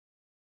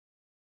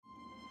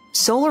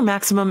Solar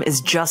maximum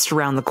is just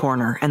around the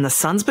corner, and the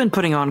sun's been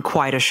putting on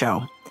quite a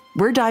show.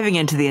 We're diving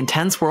into the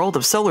intense world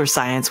of solar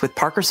science with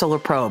Parker Solar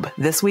Probe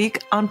this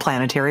week on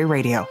Planetary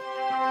Radio.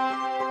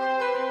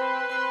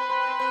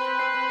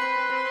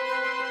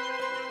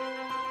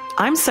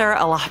 I'm Sarah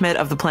Al-Ahmed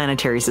of the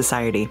Planetary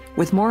Society,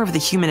 with more of the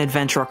human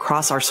adventure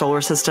across our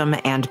solar system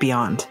and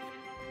beyond.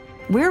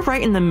 We're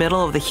right in the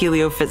middle of the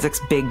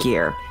heliophysics big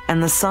year,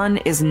 and the sun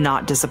is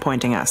not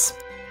disappointing us.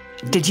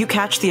 Did you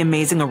catch the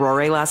amazing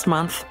aurora last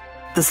month?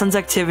 The sun's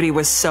activity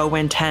was so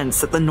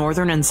intense that the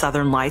northern and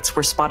southern lights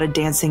were spotted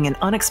dancing in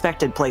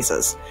unexpected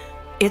places.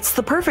 It's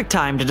the perfect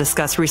time to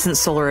discuss recent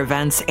solar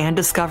events and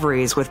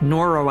discoveries with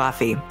Nour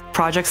Rawafi,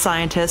 project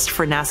scientist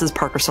for NASA's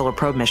Parker Solar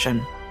Probe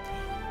mission.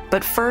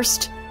 But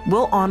first,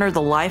 we'll honor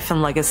the life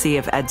and legacy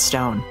of Ed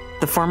Stone,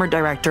 the former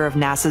director of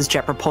NASA's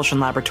Jet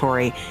Propulsion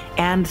Laboratory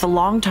and the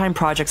longtime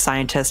project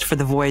scientist for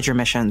the Voyager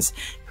missions,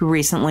 who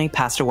recently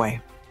passed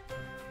away.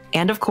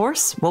 And of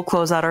course, we'll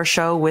close out our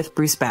show with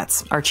Bruce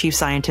Betts, our chief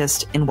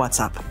scientist in What's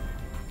Up.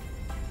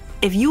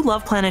 If you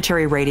love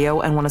Planetary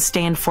Radio and want to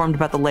stay informed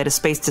about the latest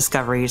space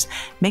discoveries,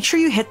 make sure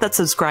you hit that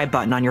subscribe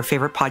button on your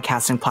favorite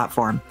podcasting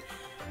platform.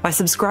 By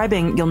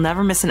subscribing, you'll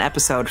never miss an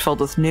episode filled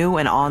with new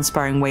and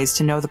awe-inspiring ways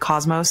to know the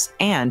cosmos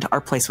and our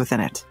place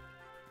within it.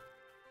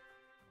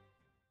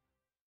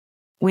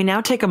 We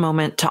now take a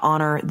moment to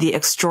honor the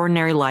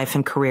extraordinary life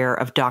and career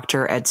of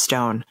Dr. Ed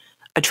Stone,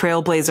 a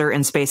trailblazer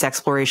in space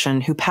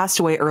exploration who passed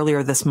away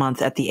earlier this month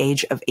at the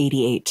age of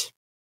 88.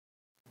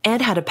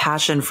 Ed had a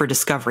passion for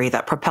discovery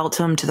that propelled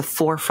him to the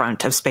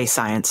forefront of space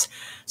science,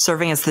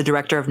 serving as the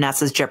director of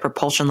NASA's Jet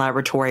Propulsion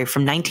Laboratory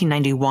from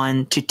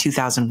 1991 to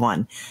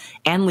 2001,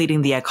 and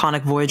leading the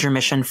iconic Voyager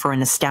mission for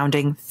an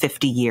astounding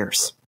 50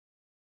 years.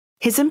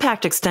 His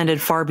impact extended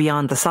far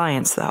beyond the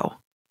science, though.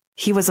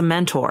 He was a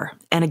mentor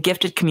and a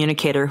gifted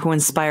communicator who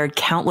inspired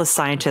countless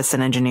scientists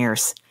and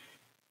engineers.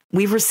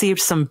 We've received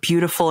some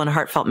beautiful and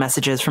heartfelt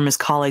messages from his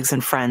colleagues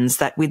and friends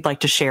that we'd like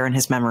to share in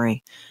his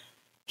memory.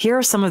 Here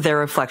are some of their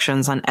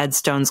reflections on Ed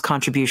Stone's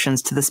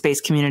contributions to the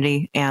space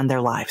community and their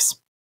lives.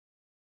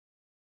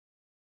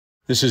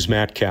 This is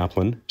Matt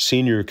Kaplan,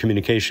 Senior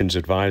Communications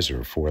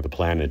Advisor for the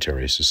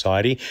Planetary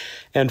Society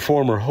and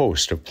former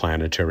host of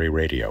Planetary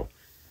Radio.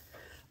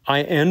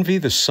 I envy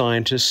the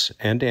scientists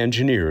and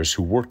engineers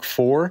who worked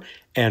for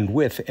and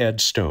with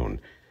Ed Stone,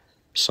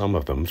 some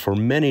of them for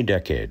many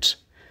decades.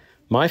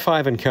 My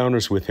 5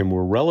 encounters with him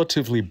were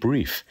relatively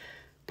brief,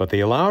 but they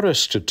allowed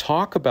us to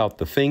talk about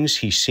the things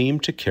he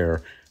seemed to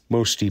care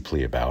most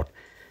deeply about.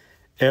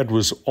 Ed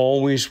was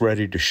always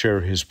ready to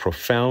share his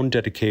profound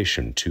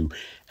dedication to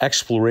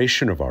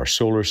exploration of our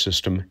solar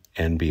system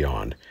and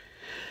beyond.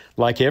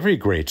 Like every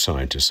great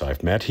scientist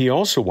I've met, he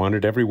also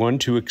wanted everyone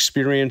to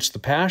experience the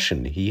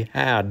passion he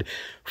had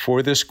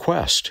for this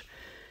quest.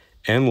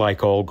 And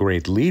like all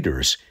great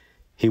leaders,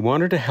 he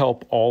wanted to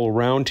help all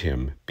around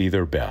him be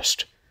their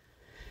best.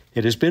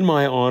 It has been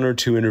my honor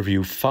to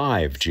interview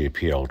 5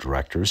 JPL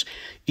directors.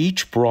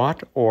 Each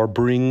brought or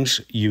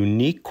brings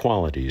unique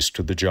qualities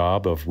to the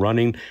job of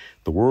running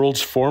the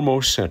world's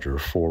foremost center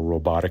for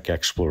robotic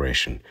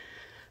exploration.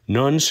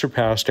 None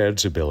surpassed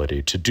Ed's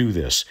ability to do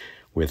this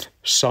with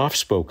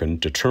soft-spoken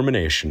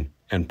determination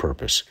and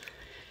purpose.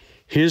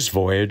 His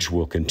voyage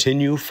will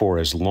continue for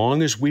as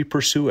long as we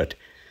pursue it,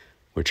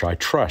 which I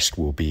trust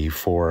will be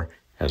for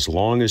as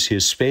long as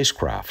his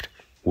spacecraft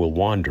will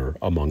wander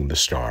among the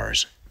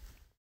stars.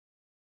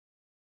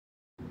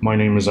 My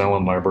name is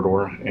Alan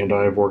Labrador, and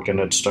I have worked in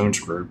Ed Stone's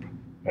group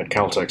at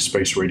Caltech's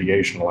Space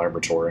Radiation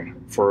Laboratory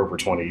for over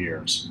 20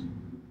 years.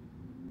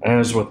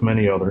 As with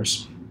many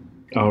others,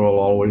 I will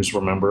always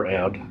remember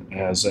Ed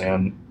as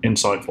an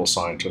insightful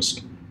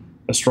scientist,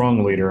 a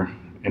strong leader,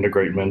 and a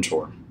great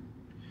mentor.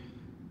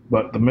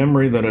 But the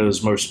memory that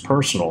is most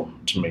personal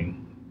to me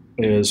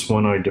is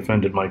when I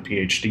defended my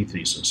PhD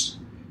thesis.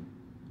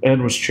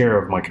 Ed was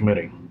chair of my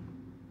committee.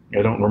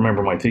 I don't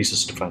remember my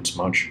thesis defense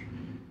much.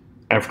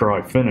 After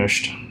I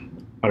finished,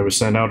 I was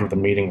sent out of the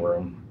meeting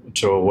room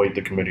to await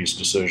the committee's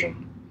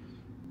decision.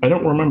 I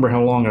don't remember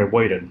how long I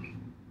waited,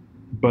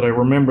 but I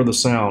remember the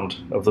sound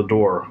of the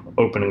door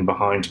opening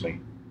behind me.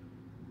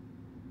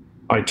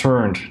 I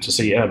turned to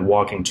see Ed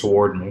walking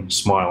toward me,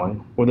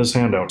 smiling, with his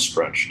hand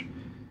outstretched,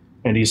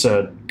 and he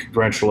said,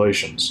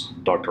 "Congratulations,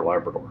 Dr.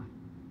 Labrador."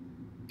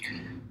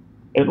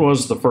 It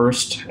was the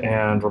first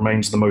and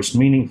remains the most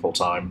meaningful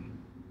time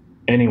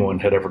anyone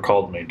had ever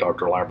called me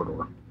Dr.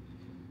 Labrador,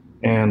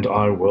 and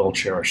I will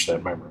cherish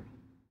that memory.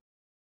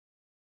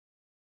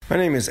 My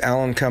name is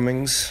Alan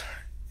Cummings,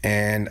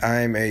 and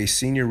I'm a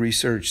senior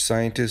research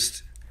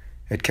scientist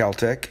at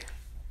Caltech.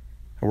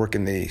 I work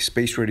in the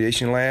Space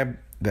Radiation Lab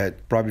that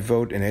Robbie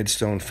Vogt and Ed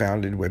Stone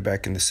founded way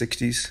back in the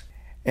 60s.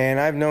 And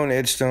I've known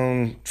Ed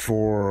Stone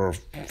for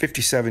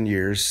 57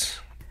 years.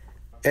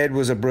 Ed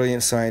was a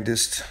brilliant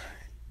scientist,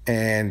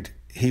 and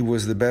he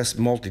was the best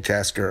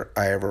multitasker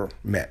I ever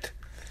met.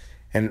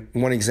 And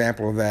one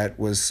example of that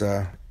was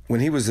when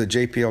he was the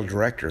JPL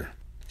director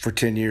for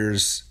 10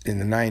 years in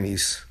the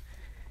 90s,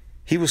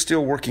 he was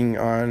still working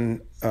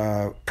on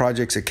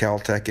projects at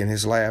Caltech in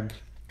his lab.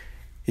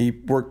 He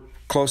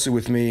worked closely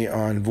with me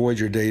on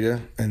Voyager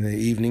data in the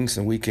evenings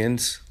and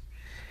weekends.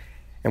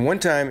 And one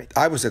time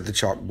I was at the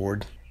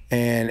chalkboard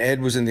and Ed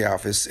was in the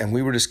office and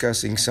we were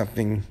discussing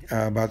something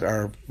about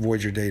our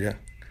Voyager data.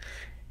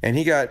 And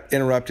he got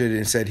interrupted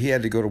and said he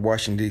had to go to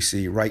Washington,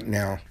 D.C. right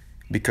now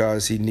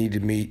because he needed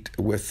to meet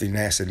with the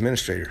NASA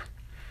administrator.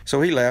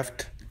 So he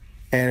left,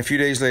 and a few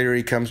days later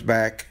he comes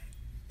back,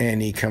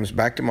 and he comes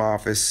back to my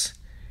office,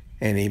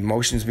 and he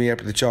motions me up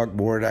to the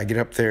chalkboard. I get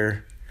up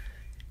there,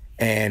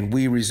 and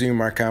we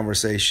resume our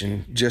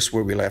conversation just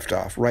where we left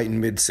off, right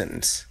in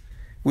mid-sentence.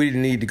 We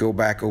didn't need to go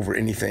back over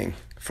anything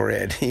for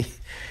Ed.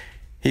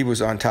 He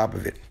was on top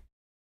of it.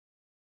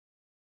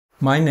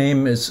 My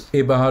name is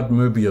Eberhard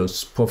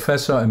Möbius,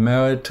 Professor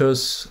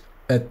Emeritus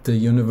at the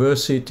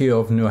University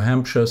of New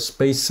Hampshire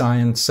Space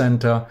Science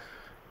Center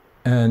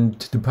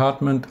and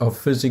Department of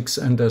Physics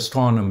and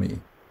Astronomy.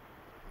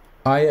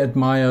 I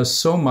admire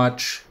so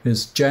much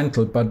his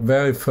gentle but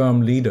very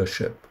firm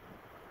leadership.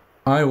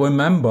 I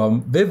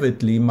remember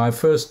vividly my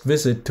first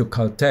visit to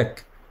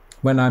Caltech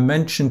when I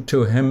mentioned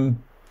to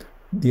him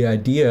the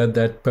idea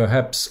that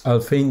perhaps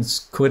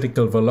Alfvén's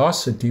critical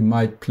velocity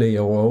might play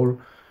a role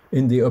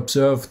in the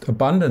observed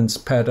abundance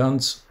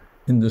patterns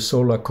in the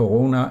solar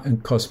corona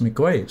and cosmic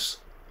rays.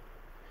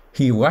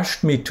 He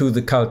rushed me to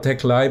the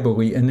Caltech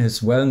library in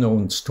his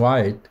well-known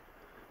stride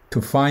to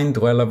find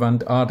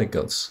relevant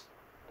articles.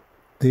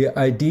 The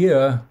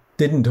idea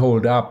didn't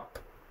hold up,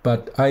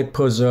 but I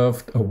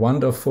preserved a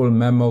wonderful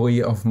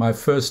memory of my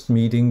first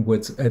meeting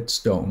with Ed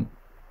Stone.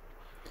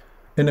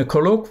 In a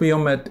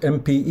colloquium at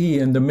MPE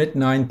in the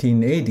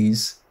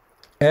mid-1980s,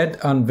 Ed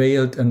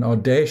unveiled an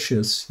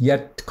audacious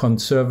yet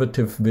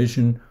conservative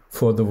vision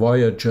for the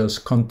Voyagers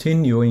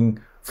continuing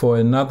for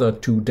another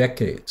 2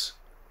 decades.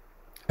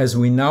 As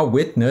we now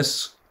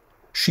witness,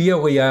 sheer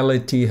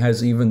reality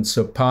has even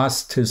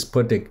surpassed his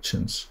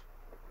predictions.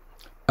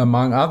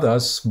 Among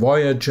others,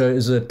 Voyager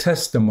is a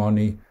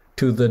testimony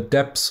to the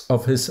depths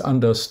of his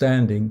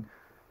understanding,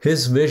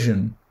 his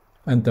vision,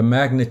 and the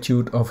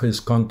magnitude of his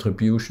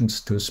contributions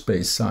to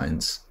space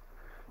science.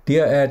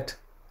 Dear Ed,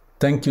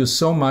 thank you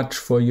so much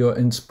for your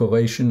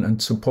inspiration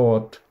and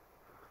support.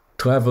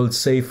 Travel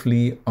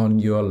safely on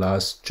your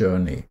last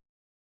journey.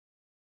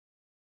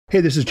 Hey,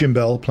 this is Jim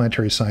Bell,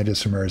 planetary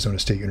scientist from Arizona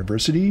State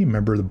University,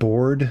 member of the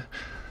board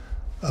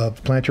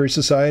of Planetary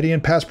Society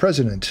and past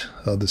president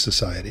of the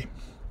society.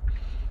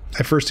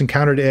 I first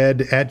encountered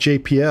Ed at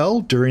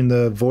JPL during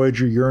the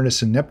Voyager,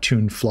 Uranus, and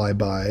Neptune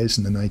flybys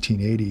in the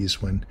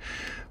 1980s when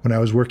I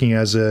was working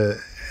as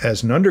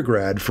an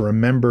undergrad for a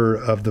member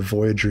of the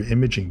Voyager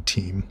imaging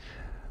team.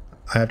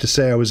 I have to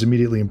say I was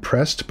immediately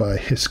impressed by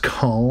his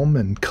calm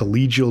and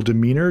collegial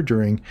demeanor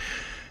during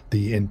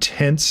the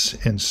intense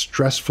and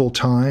stressful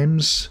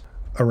times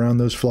around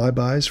those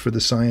flybys for the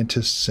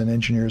scientists and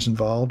engineers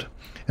involved.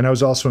 And I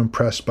was also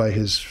impressed by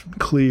his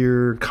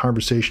clear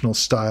conversational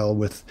style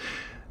with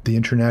the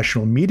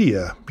international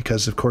media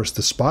because, of course,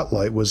 the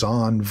spotlight was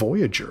on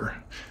Voyager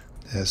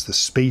as the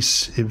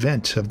space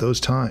event of those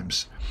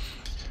times.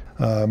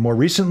 More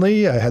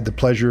recently, I had the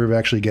pleasure of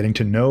actually getting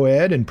to know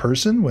Ed in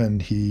person when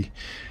he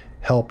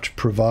helped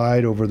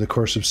provide over the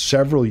course of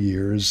several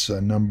years a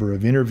number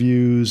of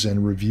interviews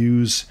and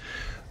reviews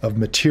of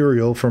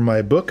material for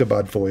my book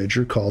about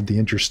Voyager called The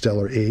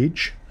Interstellar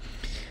Age.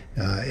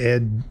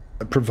 Ed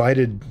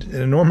provided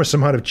an enormous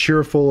amount of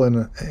cheerful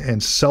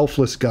and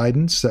selfless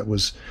guidance that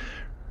was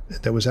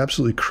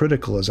absolutely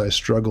critical as I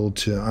struggled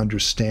to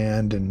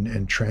understand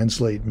and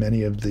translate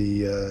many of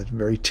the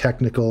very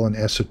technical and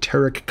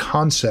esoteric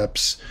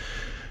concepts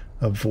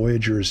of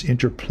Voyager's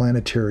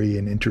interplanetary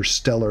and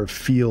interstellar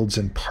fields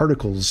and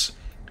particles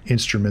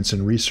instruments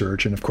and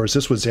research. And of course,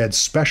 this was Ed's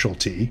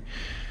specialty.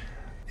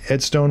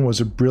 Ed Stone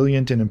was a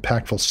brilliant and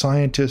impactful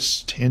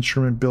scientist,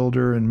 instrument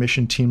builder, and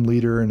mission team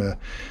leader, and a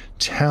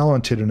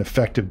talented and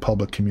effective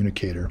public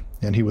communicator.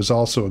 And he was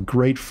also a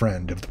great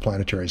friend of the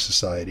Planetary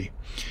Society.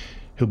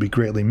 He'll be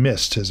greatly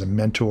missed as a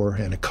mentor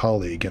and a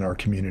colleague in our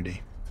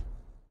community.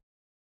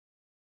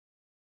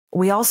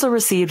 We also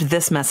received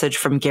this message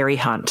from Gary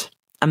Hunt,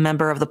 a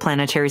member of the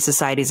Planetary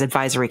Society's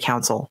Advisory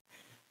Council.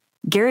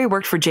 Gary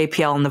worked for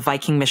JPL on the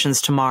Viking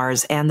missions to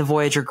Mars and the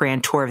Voyager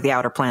Grand Tour of the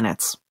Outer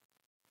Planets.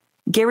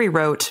 Gary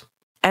wrote,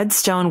 Ed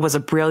Stone was a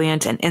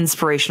brilliant and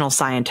inspirational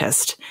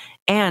scientist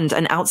and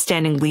an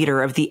outstanding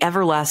leader of the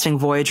everlasting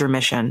Voyager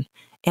mission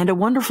and a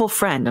wonderful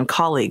friend and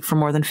colleague for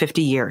more than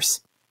 50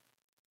 years.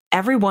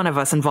 Every one of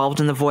us involved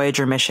in the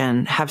Voyager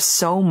mission have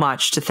so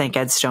much to thank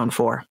Ed Stone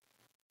for.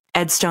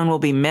 Ed Stone will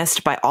be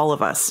missed by all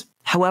of us.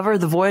 However,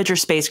 the Voyager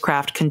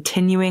spacecraft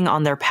continuing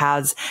on their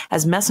paths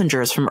as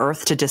messengers from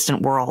Earth to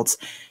distant worlds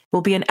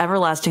will be an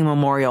everlasting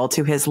memorial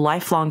to his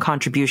lifelong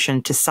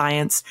contribution to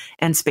science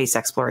and space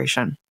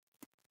exploration.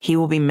 He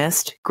will be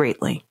missed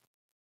greatly.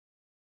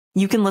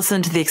 You can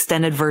listen to the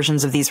extended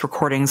versions of these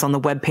recordings on the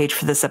webpage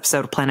for this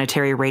episode of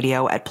Planetary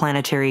Radio at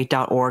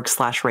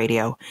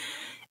planetary.org/radio.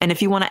 And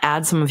if you want to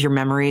add some of your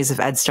memories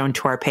of Ed Stone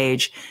to our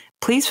page,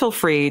 please feel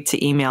free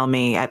to email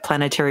me at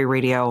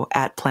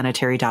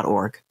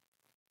planetaryradio@planetary.org.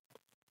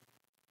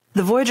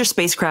 The Voyager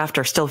spacecraft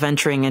are still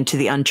venturing into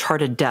the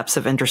uncharted depths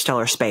of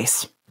interstellar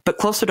space. But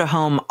closer to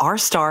home, our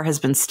star has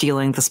been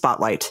stealing the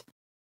spotlight.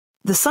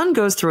 The sun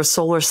goes through a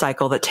solar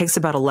cycle that takes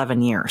about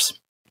 11 years,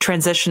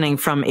 transitioning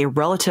from a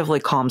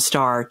relatively calm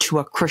star to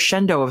a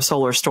crescendo of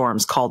solar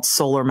storms called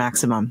solar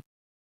maximum.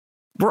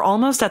 We're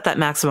almost at that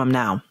maximum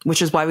now,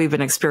 which is why we've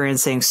been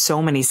experiencing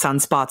so many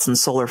sunspots and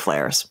solar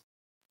flares.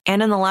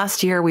 And in the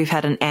last year, we've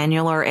had an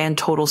annular and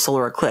total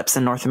solar eclipse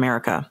in North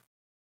America.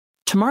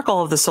 To mark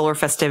all of the solar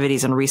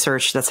festivities and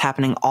research that's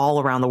happening all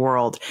around the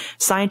world,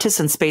 scientists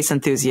and space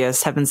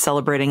enthusiasts have been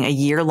celebrating a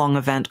year-long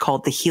event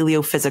called the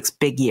Heliophysics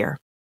Big Year.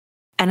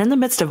 And in the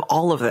midst of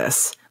all of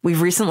this,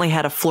 we've recently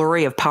had a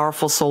flurry of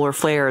powerful solar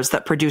flares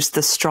that produced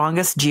the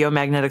strongest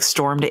geomagnetic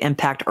storm to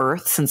impact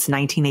Earth since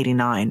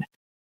 1989.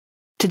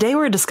 Today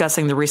we're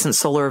discussing the recent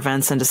solar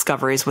events and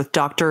discoveries with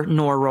Dr.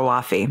 Nour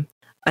Rawafi,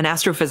 an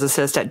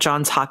astrophysicist at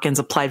Johns Hopkins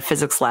Applied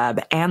Physics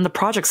Lab and the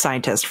project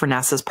scientist for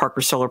NASA's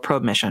Parker Solar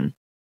Probe mission.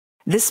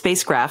 This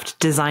spacecraft,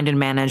 designed and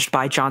managed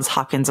by Johns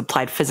Hopkins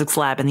Applied Physics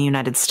Lab in the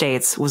United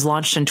States, was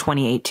launched in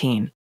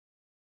 2018.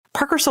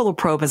 Parker Solar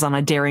Probe is on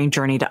a daring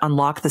journey to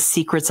unlock the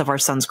secrets of our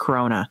sun's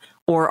corona,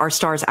 or our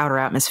star's outer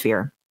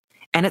atmosphere.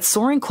 And it's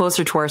soaring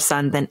closer to our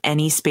sun than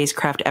any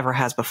spacecraft ever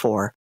has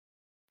before.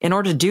 In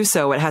order to do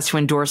so, it has to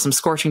endure some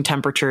scorching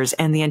temperatures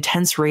and the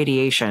intense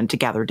radiation to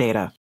gather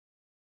data.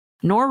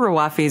 Nour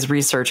Rawafi's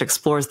research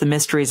explores the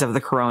mysteries of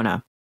the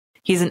corona.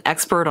 He's an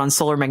expert on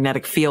solar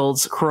magnetic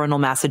fields, coronal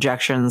mass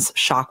ejections,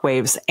 shock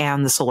waves,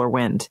 and the solar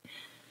wind.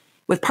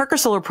 With Parker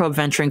Solar Probe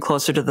venturing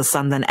closer to the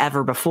sun than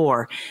ever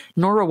before,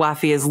 Nour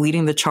Rawafi is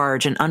leading the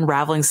charge in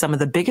unraveling some of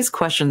the biggest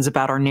questions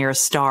about our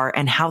nearest star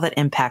and how that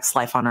impacts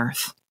life on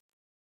Earth.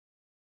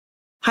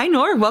 Hi,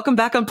 Nour. Welcome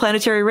back on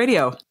Planetary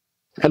Radio.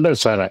 Hello,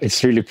 Sarah.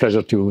 It's really a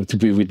pleasure to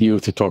be with you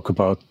to talk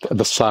about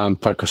the sun,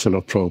 Parker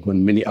Solar Probe,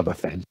 and many other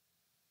things.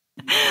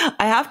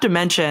 I have to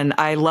mention,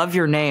 I love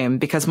your name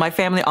because my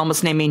family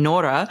almost named me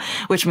Noura,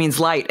 which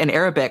means light in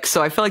Arabic.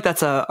 So I feel like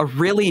that's a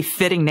really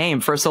fitting name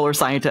for a solar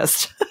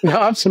scientist. Yeah,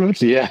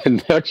 absolutely. Yeah.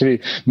 And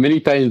actually, many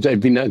times I've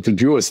been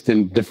introduced,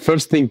 and the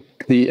first thing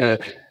the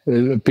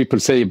people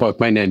say about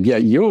my name, yeah,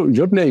 your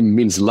name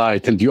means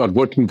light, and you are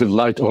working with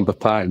light all the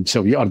time.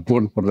 So you are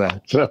born for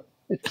that. So.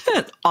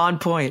 On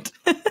point.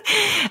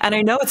 And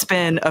I know it's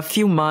been a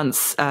few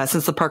months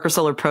since the Parker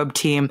Solar Probe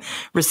team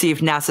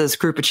received NASA's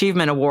Group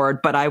Achievement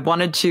Award, but I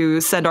wanted to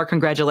send our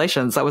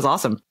congratulations. That was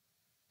awesome.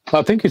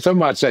 Well, thank you so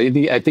much. I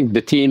think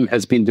the team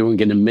has been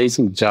doing an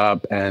amazing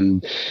job,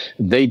 and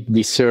they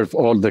deserve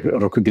all the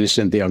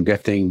recognition they are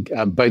getting.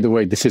 By the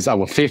way, this is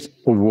our 5th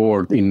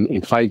award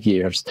in 5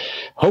 years.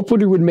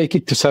 Hopefully we'll make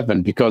it to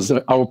 7, because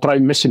our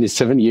prime mission is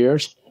 7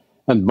 years.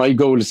 And my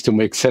goal is to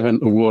make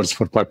 7 awards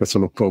for Parker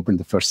Solar Probe in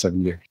the first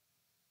 7 years.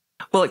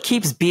 Well, it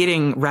keeps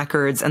beating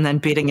records and then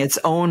beating its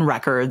own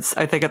records.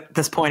 I think at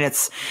this point,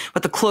 it's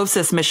the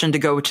closest mission to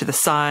go to the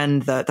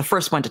sun, the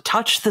first one to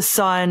touch the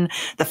sun,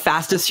 the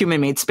fastest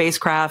human-made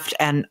spacecraft.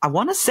 And I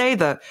want to say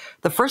the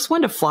first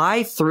one to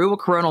fly through a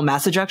coronal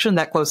mass ejection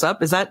that close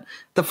up. Is that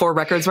the 4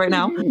 records right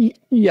now?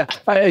 Yeah,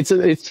 it's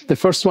the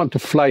first one to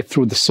fly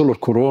through the solar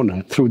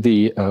corona, through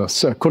the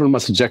coronal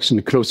mass ejection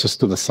closest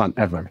to the sun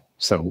ever.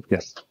 So,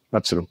 yes,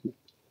 absolutely.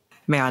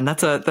 Man,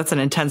 that's an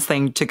intense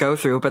thing to go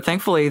through. But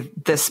thankfully,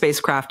 this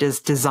spacecraft is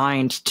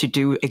designed to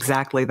do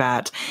exactly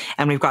that.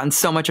 And we've gotten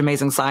so much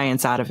amazing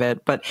science out of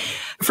it. But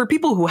for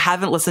people who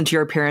haven't listened to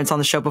your appearance on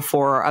the show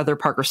before or other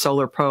Parker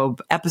Solar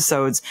Probe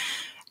episodes,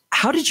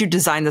 how did you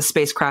design the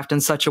spacecraft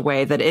in such a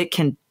way that it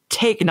can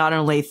take not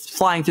only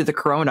flying through the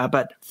corona,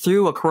 but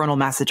through a coronal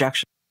mass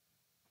ejection?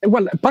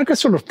 Well, Parker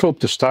Solar Probe,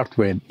 to start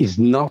with, is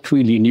not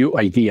really a new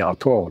idea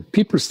at all.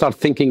 People start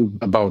thinking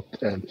about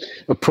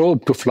a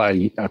probe to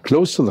fly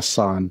close to the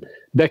sun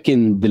back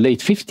in the late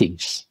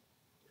 50s.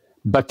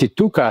 But it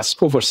took us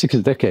over 6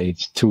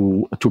 decades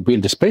to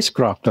build a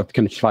spacecraft that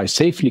can fly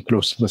safely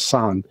close to the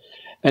sun.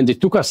 And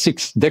it took us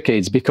 6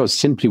 decades because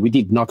simply we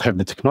did not have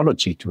the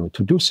technology to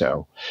do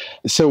so.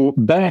 So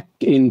back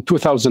in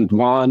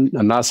 2001,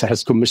 NASA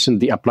has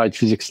commissioned the Applied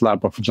Physics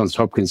Lab of Johns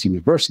Hopkins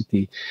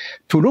University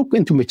to look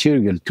into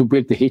material to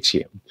build the heat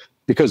shield.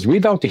 Because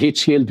without the heat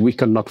shield, we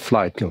cannot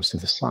fly close to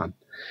the sun.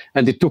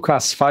 And it took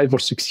us 5 or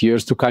 6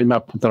 years to come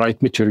up with the right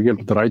material,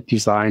 the right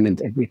design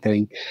and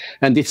everything.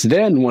 And it's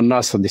then when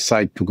NASA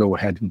decided to go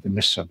ahead with the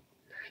mission.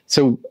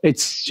 So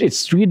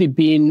it's really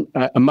been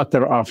a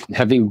matter of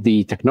having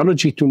the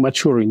technology to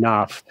mature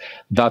enough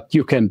that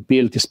you can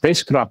build a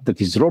spacecraft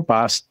that is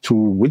robust to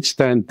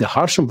withstand the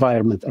harsh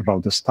environment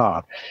around the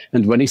star.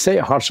 And when I say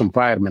a harsh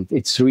environment,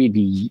 it's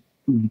really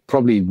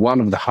probably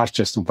one of the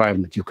harshest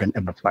environments you can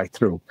ever fly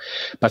through.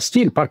 But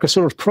still, Parker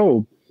Solar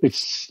Probe,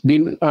 it's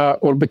been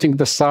orbiting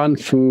the sun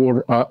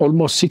for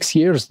almost 6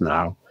 years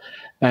now.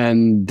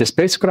 And the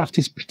spacecraft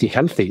is pretty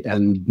healthy,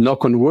 and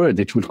knock on wood,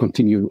 it will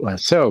continue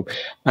so.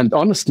 And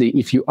honestly,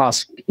 if you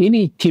ask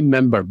any team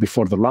member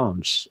before the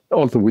launch,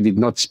 although we did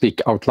not speak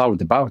out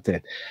loud about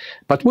it,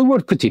 but we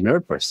were pretty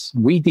nervous.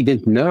 We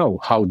didn't know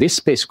how this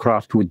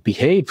spacecraft would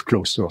behave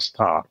close to a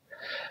star.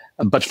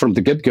 But from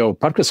the get-go,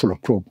 Parker Solar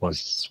Probe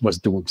was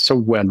doing so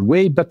well,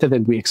 way better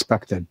than we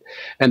expected.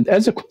 And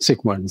as a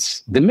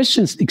consequence, the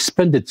missions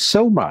expanded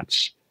so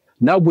much.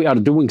 Now we are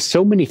doing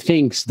so many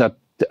things that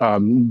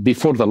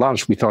before the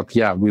launch, we thought,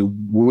 we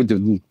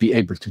wouldn't be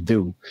able to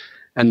do.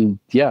 And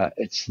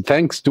it's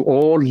thanks to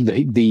all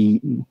the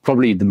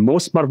probably the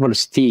most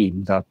marvelous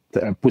team that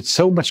put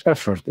so much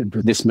effort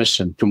into this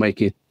mission to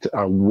make it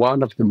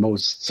one of the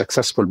most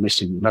successful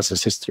missions in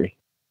NASA's history.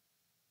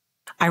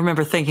 I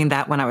remember thinking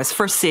that when I was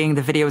first seeing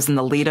the videos in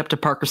the lead up to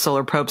Parker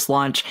Solar Probe's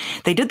launch,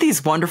 they did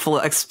these wonderful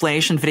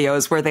explanation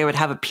videos where they would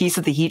have a piece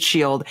of the heat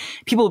shield.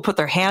 People would put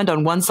their hand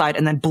on one side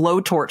and then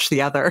blowtorch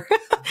the other.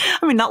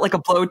 I mean, not like a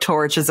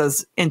blowtorch is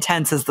as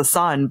intense as the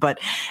sun, but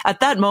at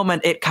that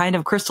moment, it kind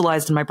of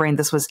crystallized in my brain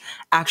this was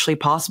actually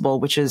possible,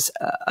 which is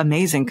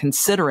amazing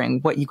considering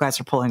what you guys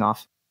are pulling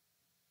off.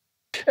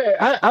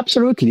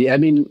 Absolutely. I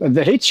mean,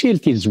 the heat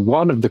shield is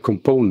one of the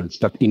components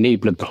that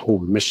enabled the whole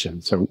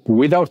mission. So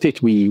without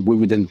it, we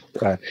wouldn't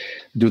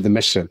do the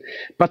mission.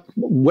 But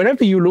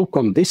wherever you look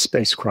on this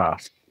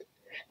spacecraft,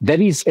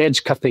 there is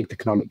edge-cutting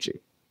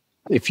technology.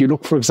 If you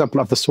look, for example,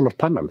 at the solar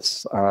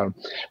panels,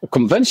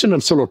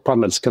 conventional solar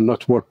panels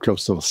cannot work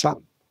close to the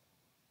sun.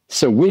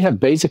 So we have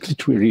basically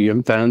to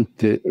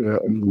reinvent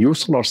new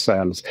solar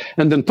cells.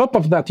 And on top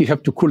of that, you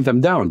have to cool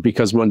them down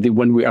because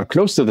when we are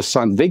close to the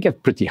sun, they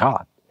get pretty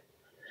hot.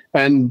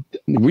 And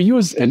we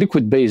use a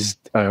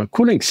liquid-based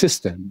cooling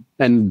system.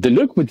 And the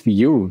liquid we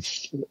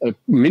use,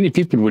 many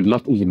people will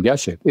not even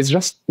guess it.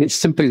 It's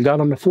simple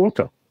gallon of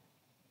water.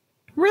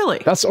 Really?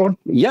 That's all.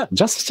 Yeah,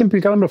 just a simple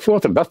gallon of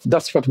water.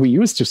 That's what we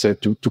use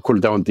to cool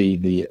down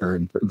the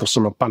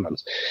solar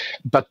panels.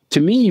 But to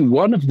me,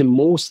 one of the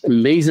most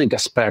amazing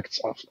aspects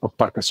of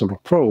Parker Solar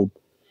Probe,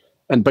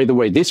 and by the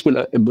way, this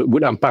will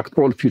impact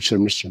all future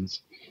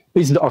missions,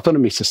 is the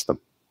autonomy system.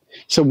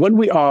 So when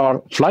we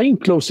are flying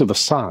close to the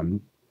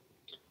sun,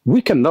 we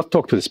cannot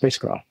talk to the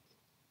spacecraft.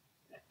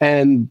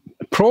 And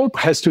probe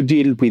has to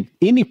deal with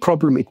any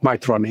problem it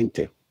might run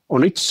into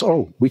on its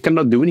own. We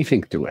cannot do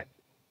anything to it.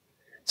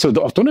 So the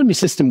autonomy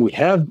system we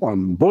have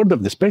on board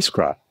of the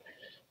spacecraft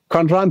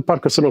can run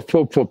Parker Solar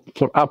Probe for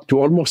up to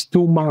almost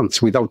 2 months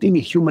without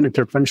any human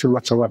intervention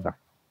whatsoever.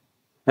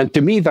 And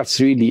to me, that's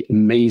really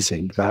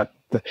amazing. That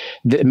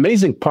the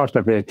amazing part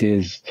of it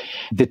is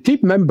the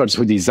team members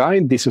who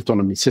designed this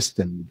autonomy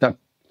system that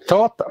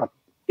thought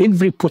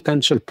every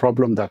potential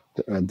problem that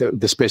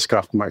the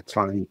spacecraft might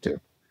run into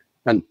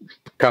and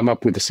come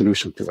up with a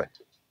solution to it.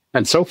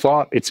 And so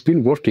far, it's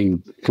been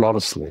working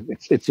flawlessly.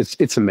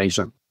 It's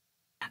amazing.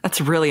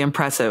 That's really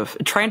impressive.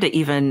 Trying to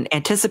even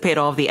anticipate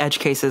all of the edge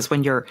cases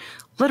when you're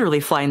literally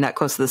flying that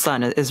close to the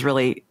sun is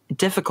really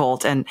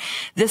difficult. And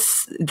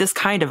this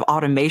kind of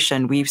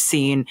automation we've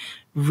seen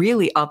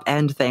really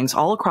upend things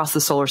all across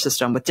the solar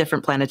system with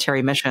different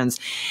planetary missions,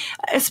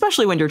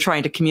 especially when you're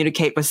trying to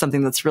communicate with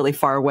something that's really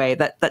far away.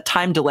 That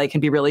time delay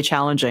can be really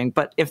challenging.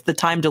 But if the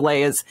time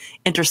delay is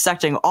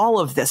intersecting all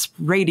of this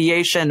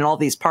radiation and all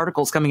these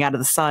particles coming out of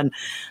the sun,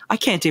 I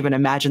can't even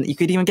imagine that you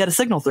could even get a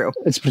signal through.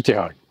 It's pretty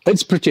hard.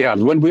 It's pretty hard.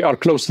 When we are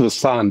close to the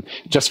sun,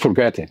 just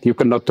forget it. You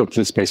cannot talk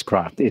to the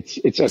spacecraft.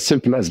 It's as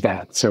simple as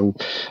that. So,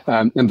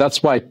 and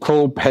that's why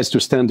Probe has to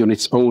stand on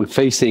its own,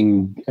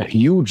 facing a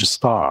huge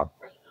star.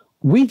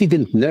 We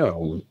didn't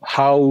know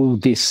how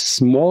this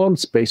small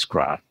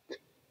spacecraft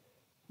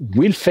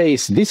will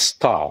face this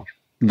star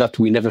that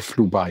we never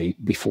flew by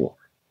before.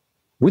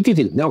 We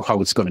didn't know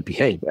how it's going to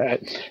behave.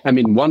 I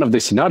mean, one of the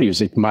scenarios,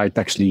 it might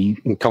actually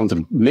encounter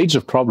major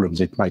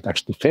problems. It might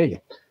actually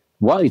fail.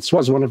 Well, it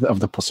was one of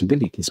the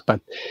possibilities, but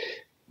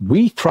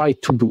we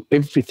tried to do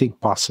everything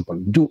possible,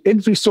 do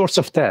every source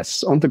of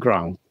tests on the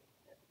ground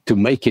to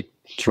make it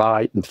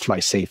fly and fly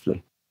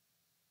safely.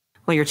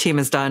 Well, your team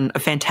has done a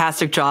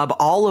fantastic job.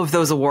 All of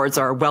those awards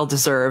are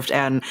well-deserved,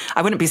 and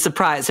I wouldn't be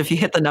surprised if you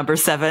hit the number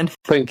 7.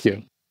 Thank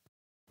you.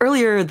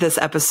 Earlier this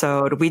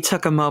episode, we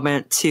took a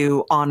moment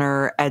to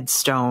honor Ed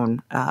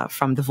Stone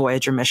from the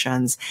Voyager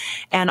missions,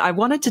 and I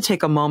wanted to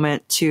take a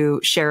moment to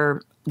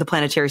share the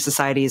Planetary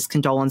Society's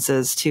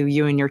condolences to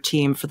you and your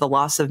team for the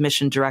loss of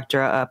mission director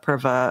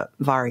Purva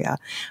Varia.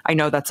 I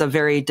know that's a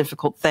very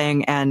difficult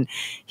thing, and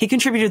he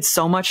contributed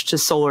so much to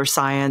solar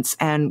science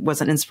and was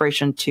an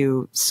inspiration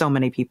to so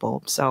many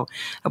people. So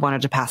I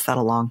wanted to pass that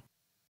along.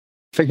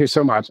 Thank you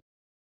so much.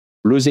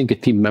 Losing a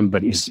team member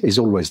is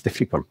always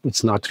difficult.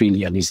 It's not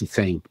really an easy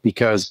thing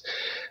because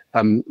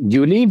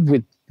you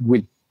live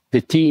with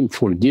the team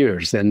for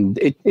years, and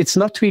it's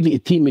not really a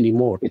team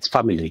anymore. It's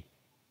family.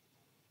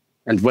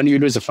 And when you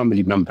lose a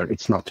family member,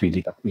 it's not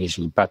really that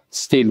easy. But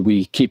still,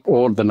 we keep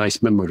all the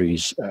nice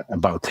memories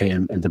about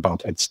him and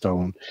about Ed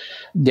Stone.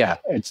 Yeah,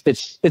 it's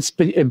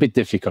a bit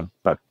difficult,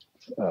 but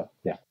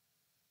yeah.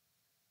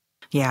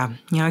 Yeah.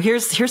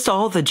 Here's to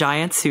all the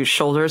giants whose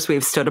shoulders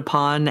we've stood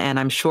upon. And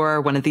I'm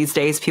sure one of these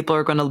days people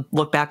are going to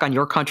look back on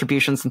your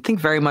contributions and think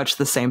very much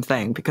the same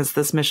thing, because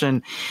this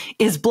mission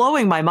is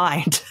blowing my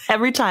mind.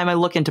 Every time I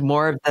look into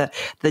more of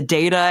the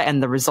data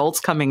and the results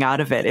coming out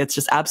of it, it's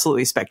just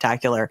absolutely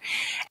spectacular.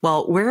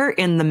 Well, we're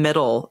in the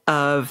middle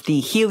of the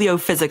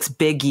heliophysics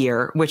big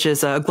year, which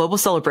is a global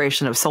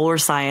celebration of solar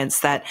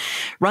science that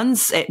ran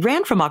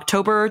from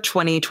October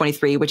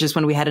 2023, which is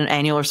when we had an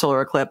annular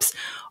solar eclipse,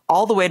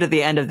 all the way to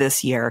the end of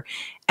this year.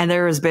 And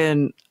there has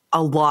been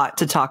a lot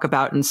to talk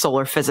about in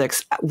solar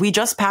physics. We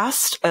just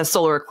passed a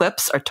solar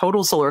eclipse, a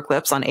total solar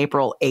eclipse on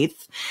April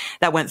 8th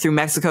that went through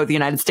Mexico, the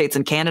United States,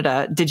 and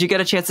Canada. Did you get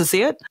a chance to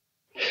see it?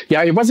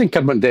 Yeah, it was in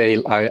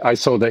Carbondale. I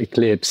saw the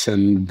eclipse,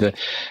 and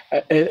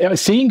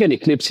seeing an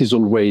eclipse is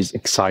always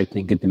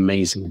exciting and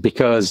amazing,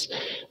 because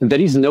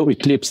there is no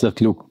eclipse that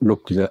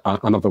look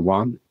another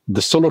one.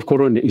 The solar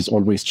corona is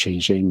always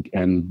changing,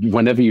 and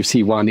whenever you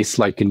see one, it's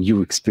like a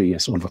new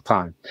experience all the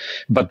time.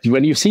 But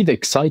when you see the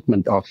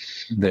excitement of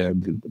the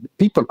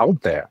people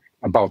out there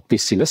about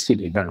this celestial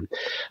event,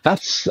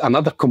 that's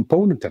another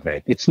component of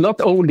it. It's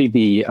not only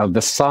the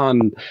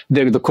sun,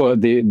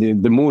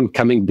 the moon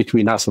coming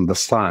between us and the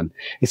sun.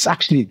 It's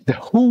actually the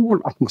whole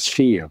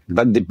atmosphere,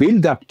 that the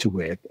build up to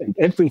it and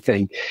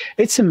everything.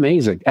 It's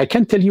amazing. I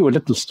can tell you a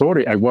little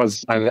story. I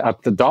was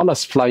at the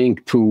Dallas flying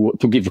to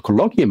give a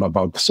colloquium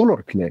about the solar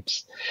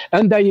eclipse,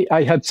 and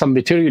I had some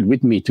material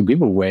with me to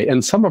give away,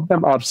 and some of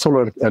them are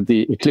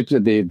the eclipse,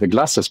 the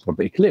glasses for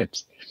the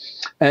eclipse.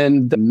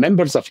 And the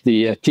members of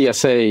the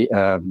TSA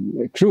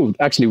crew,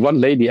 actually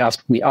one lady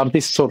asked me, are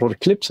these solar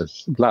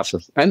eclipses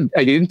glasses? And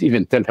I didn't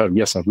even tell her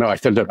yes or no. I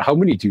told her, how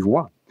many do you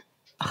want?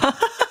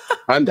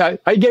 And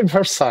I gave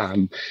her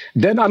some.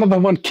 Then another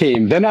one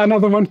came. Then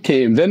another one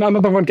came. Then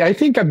another one. I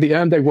think at the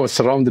end I was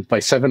surrounded by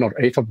 7 or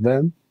 8 of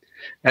them.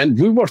 And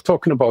we were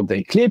talking about the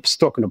eclipse,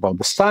 talking about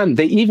the sun.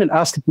 They even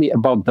asked me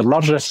about the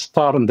largest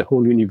star in the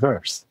whole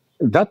universe.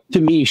 That to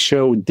me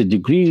showed the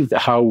degree of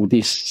how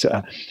this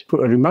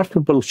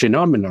remarkable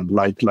phenomenon,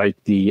 like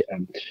the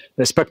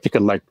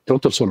spectacle, like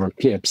total solar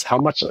eclipse, how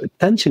much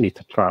attention it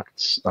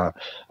attracts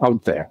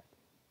out there.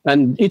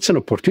 And it's an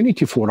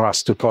opportunity for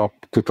us to talk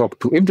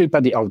to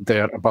everybody out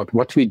there about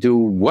what we do,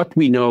 what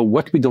we know,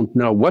 what we don't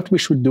know, what we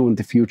should do in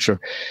the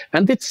future.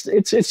 And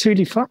it's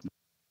really fun.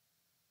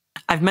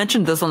 I've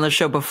mentioned this on the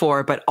show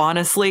before, but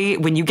honestly,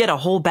 when you get a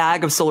whole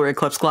bag of solar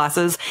eclipse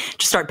glasses,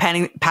 just start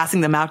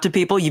passing them out to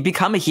people, you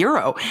become a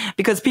hero,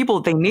 because people,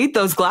 they need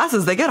those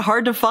glasses. They get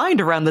hard to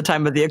find around the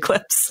time of the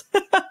eclipse.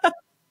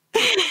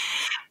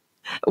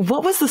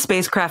 What was the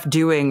spacecraft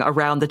doing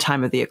around the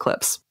time of the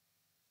eclipse?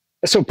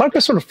 So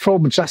Parker Solar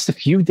Probe, just a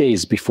few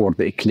days before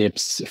the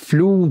eclipse,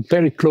 flew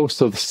very close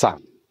to the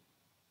sun.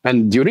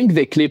 And during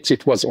the eclipse,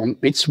 it was on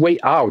its way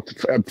out,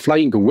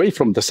 flying away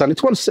from the sun.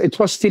 It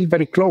was still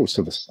very close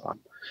to the sun.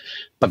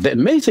 But the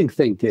amazing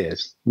thing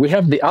is, we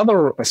have the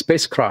other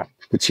spacecraft,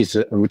 which is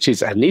a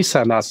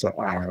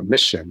NASA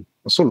mission,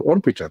 a solar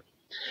orbiter.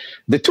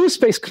 The two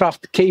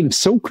spacecraft came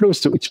so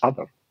close to each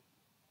other.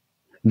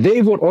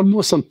 They were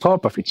almost on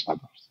top of each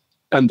other.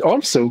 And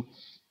also,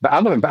 the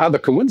other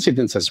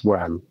coincidence as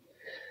well,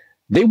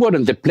 they were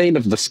in the plane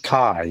of the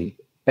sky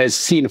as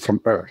seen from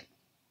Earth.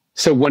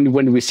 So when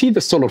we see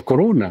the solar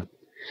corona,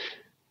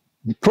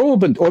 the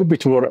probe and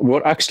orbiter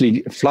were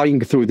actually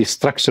flying through the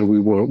structure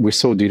we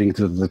saw during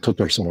the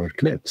total solar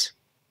eclipse,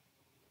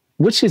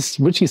 which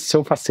is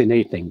so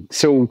fascinating.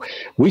 So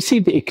we see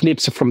the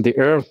eclipse from the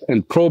Earth,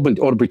 and probe and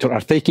orbiter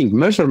are taking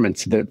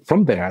measurements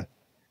from there.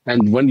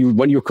 And when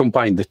you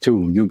combine the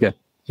two,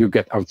 you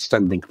get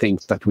outstanding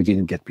things that we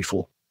didn't get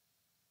before.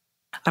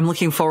 I'm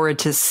looking forward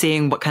to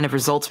seeing what kind of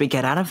results we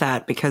get out of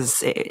that,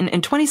 because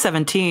in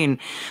 2017,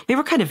 we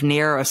were kind of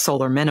near a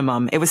solar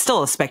minimum. It was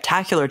still a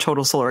spectacular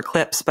total solar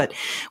eclipse, but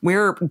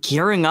we're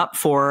gearing up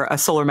for a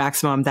solar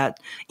maximum that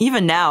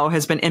even now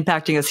has been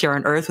impacting us here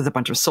on Earth with a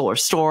bunch of solar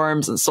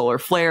storms and solar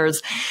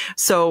flares.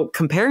 So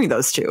comparing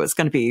those two, it's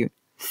going to be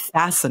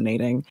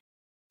fascinating.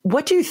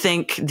 What do you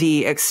think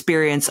the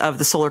experience of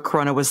the solar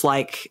corona was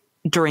like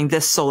during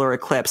this solar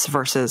eclipse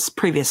versus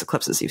previous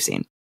eclipses you've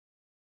seen?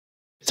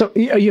 So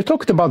you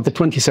talked about the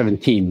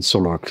 2017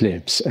 solar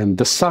eclipse, and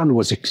the sun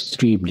was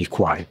extremely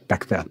quiet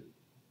back then.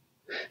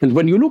 And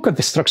when you look at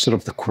the structure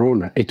of the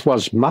corona, it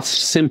was much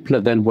simpler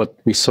than what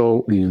we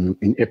saw in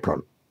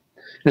April.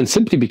 And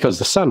simply because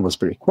the sun was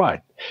very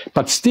quiet.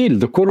 But still,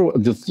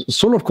 the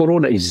solar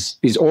corona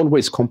is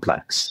always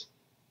complex.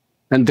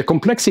 And the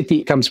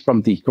complexity comes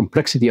from the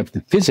complexity of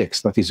the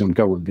physics that is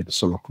ongoing in the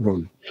solar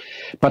corona.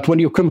 But when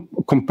you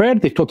compare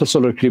the total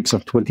solar eclipse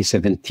of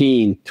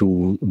 2017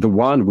 to the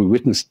one we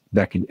witnessed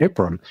back in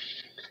April,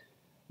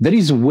 there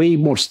is way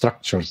more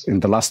structures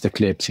in the last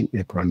eclipse in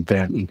April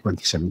than in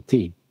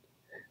 2017.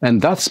 And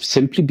that's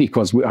simply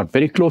because we are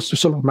very close to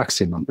solar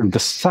maximum, and the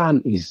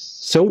sun is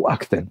so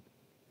active.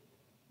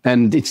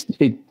 And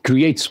it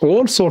creates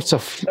all sorts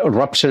of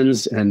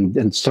eruptions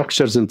and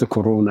structures in the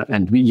corona,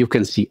 and you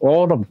can see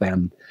all of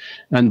them.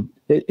 And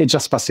it's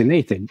just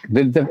fascinating.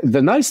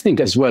 The nice thing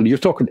as well, you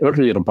talked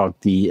earlier about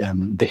the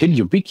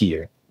helio big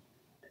year.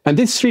 And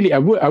this really, I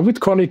would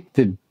call it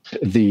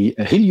the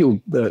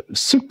Helio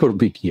super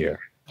big year.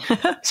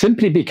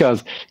 Simply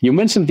because you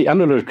mentioned the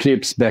annular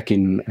eclipse back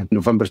in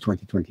November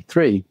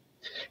 2023.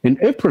 In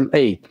April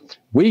 8th,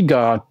 we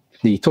got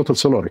the total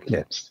solar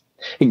eclipse.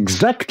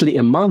 Exactly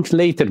a month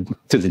later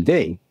to the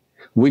day,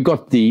 we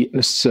got the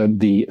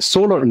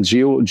solar and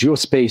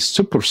geospace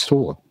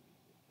superstorm,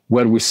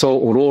 where we saw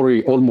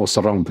aurorae almost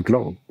around the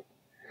globe.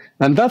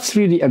 And that's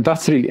really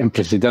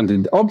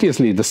unprecedented.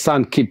 Obviously, the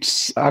sun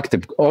keeps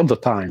active all the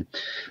time.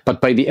 But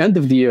by the end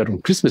of the year,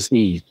 on Christmas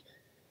Eve,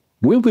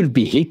 we will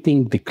be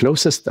hitting the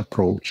closest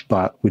approach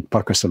with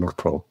Parker Solar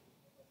Probe.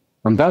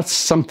 And that's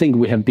something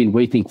we have been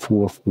waiting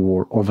for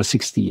over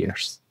 60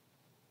 years.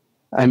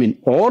 I mean,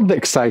 all the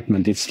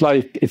excitement, it's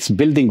like it's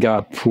building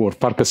up for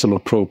Parker Solar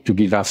Probe to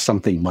give us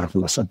something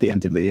marvelous at the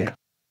end of the year.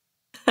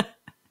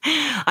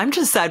 I'm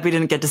just sad we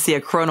didn't get to see a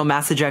coronal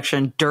mass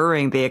ejection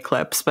during the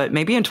eclipse, but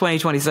maybe in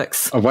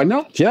 2026. Why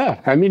not? Yeah.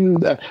 I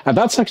mean, and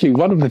that's actually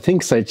one of the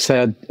things I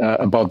said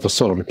about the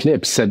solar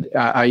eclipse.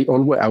 I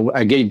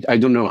gave, I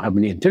don't know how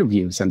many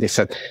interviews, and they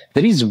said,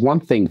 there is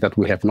one thing that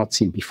we have not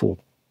seen before,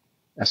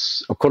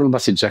 as a coronal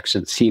mass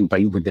ejection seen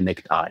with the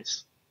naked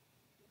eyes.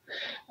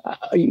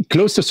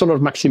 Close to solar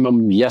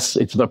maximum, yes,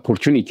 it's the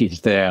opportunity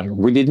is there.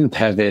 We didn't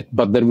have it,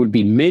 but there will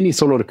be many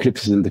solar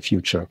eclipses in the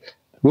future.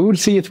 We will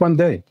see it one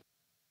day.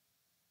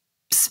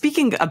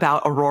 Speaking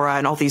about aurora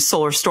and all these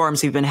solar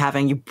storms we've been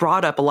having, you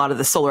brought up a lot of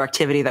the solar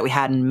activity that we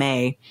had in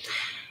May.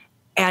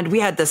 And we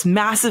had this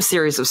massive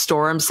series of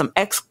storms, some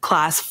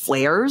X-class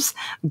flares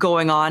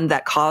going on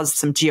that caused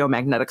some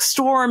geomagnetic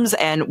storms.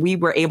 And we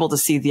were able to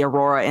see the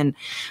aurora in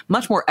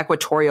much more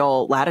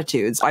equatorial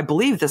latitudes. I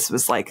believe this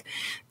was like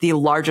the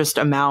largest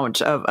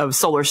amount of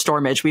solar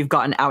stormage we've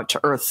gotten out to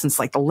Earth since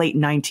like the late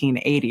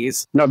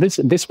 1980s. No,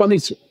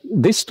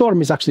 this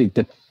storm is actually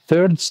the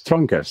third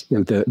strongest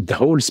in the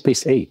whole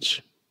space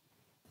age.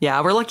 Yeah,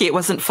 we're lucky it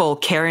wasn't full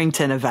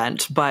Carrington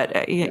event,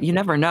 but you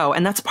never know.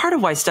 And that's part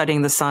of why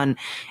studying the sun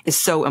is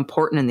so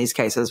important in these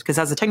cases, because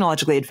as a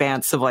technologically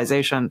advanced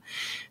civilization,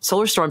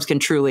 solar storms can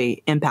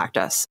truly impact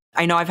us.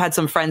 I know I've had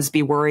some friends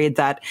be worried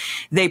that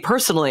their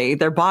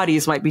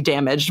bodies might be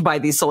damaged by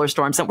these solar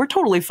storms, and we're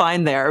totally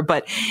fine there.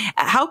 But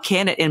how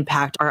can it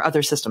impact our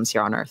other systems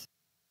here on Earth?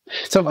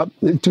 So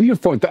to your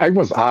point, I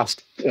was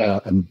asked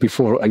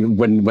before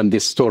when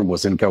this storm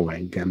was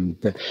ongoing,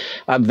 and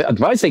the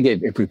advice I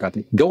gave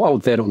everybody, go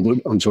out there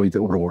and enjoy the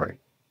aurora.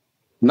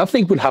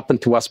 Nothing will happen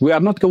to us. We are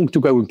not going to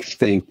go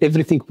extinct.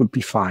 Everything will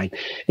be fine.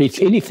 If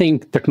anything,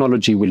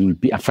 technology will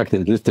be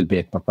affected a little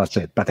bit, but that's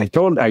it. But I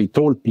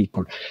told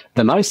people,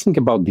 the nice thing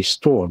about this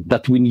storm,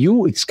 that we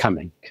knew it's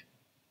coming.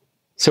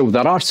 So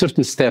there are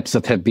certain steps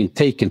that have been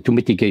taken to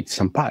mitigate its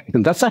impact.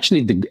 And that's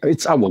actually,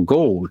 it's our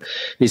goal,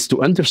 is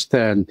to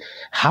understand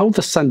how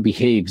the sun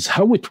behaves,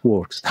 how it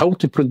works, how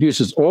it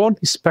produces all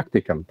this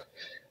spectacle.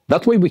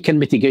 That way we can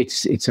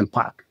mitigate its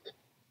impact.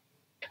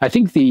 I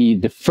think the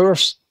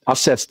first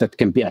assets that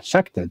can be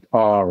affected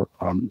are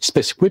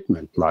space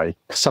equipment like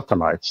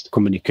satellites,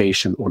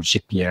 communication, or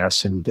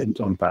GPS and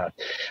all that.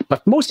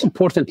 But most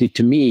importantly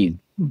to me,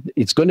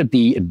 it's going to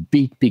be a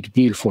big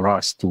deal for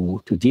us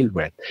to deal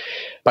with.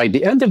 By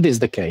the end of this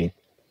decade,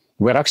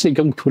 we're actually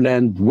going to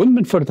land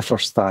women for the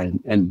first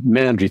time and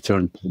men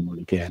return to the moon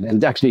again.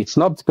 And actually, it's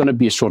not going to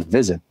be a short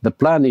visit. The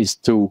plan is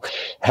to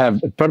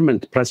have a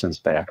permanent presence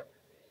there.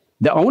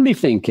 The only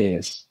thing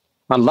is,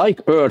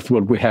 unlike Earth,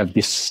 where we have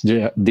this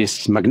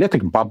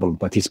magnetic bubble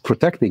that is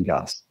protecting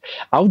us,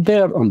 out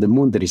there on the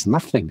moon, there is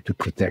nothing to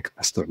protect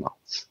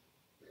astronauts.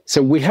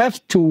 So we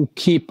have to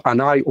keep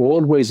an eye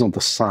always on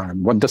the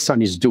sun, what the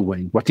sun is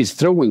doing, what is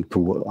throwing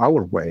to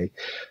our way.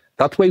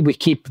 That way we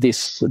keep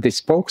these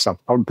folks out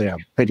there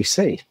very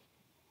safe.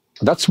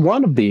 That's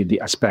one of the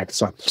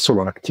aspects of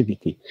solar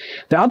activity.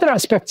 The other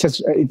aspect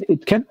is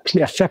it can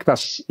actually affect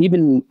us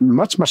even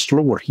much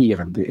lower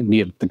here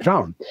near the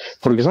ground.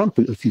 For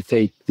example, if you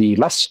take the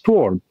last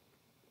storm,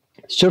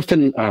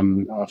 certain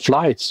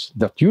flights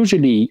that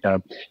usually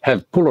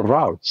have polar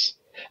routes,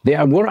 they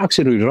were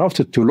actually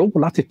routed to low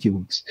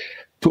latitudes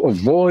to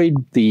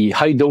avoid the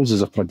high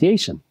doses of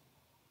radiation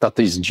that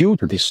is due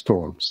to these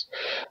storms.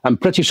 I'm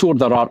pretty sure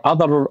there are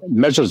other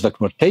measures that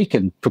were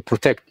taken to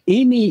protect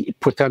any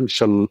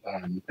potential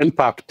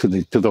impact to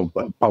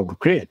the power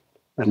grid.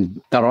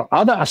 And there are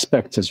other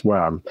aspects as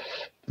well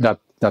that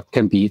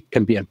can be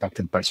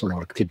impacted by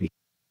solar activity.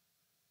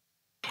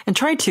 And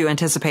trying to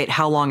anticipate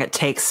how long it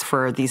takes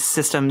for these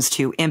systems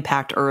to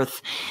impact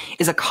Earth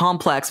is a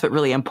complex but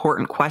really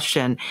important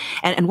question.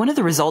 And one of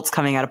the results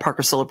coming out of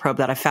Parker Solar Probe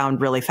that I found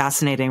really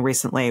fascinating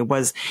recently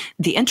was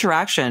the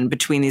interaction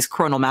between these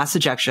coronal mass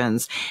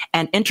ejections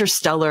and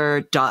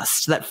interstellar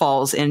dust that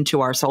falls into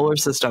our solar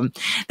system.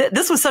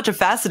 This was such a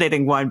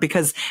fascinating one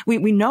because we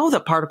know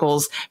that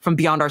particles from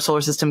beyond our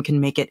solar system can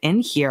make it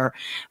in here,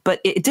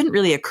 but it didn't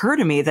really occur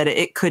to me that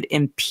it could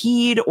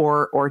impede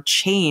or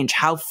change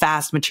how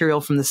fast material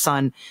from the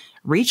sun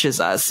reaches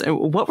us.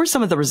 What were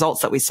some of the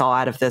results that we saw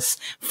out of this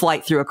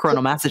flight through a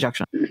coronal mass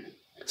ejection?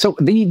 So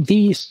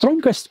the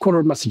strongest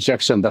coronal mass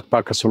ejection that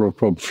Parker Solar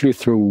Probe flew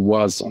through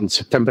was on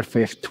September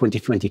 5th,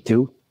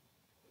 2022.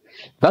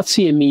 That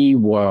CME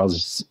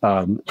was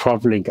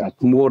traveling at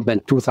more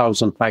than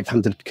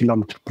 2,500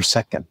 kilometers per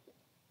second.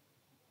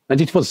 And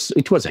it was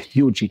a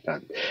huge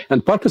event.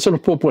 And Parker Solar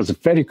Probe was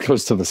very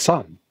close to the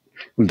sun.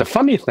 And the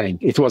funny thing,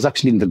 it was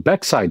actually in the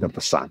backside of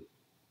the sun.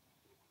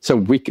 So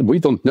we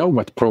don't know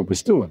what probe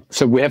is doing.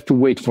 So we have to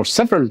wait for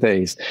several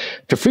days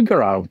to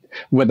figure out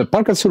whether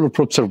Parker Solar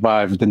Probe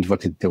survived and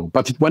what it did.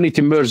 But when it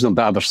emerged on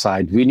the other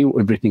side, we knew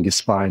everything is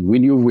fine. We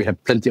knew we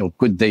had plenty of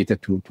good data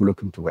to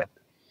look into it.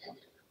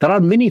 There are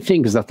many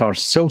things that are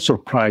so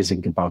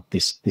surprising about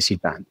this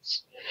event.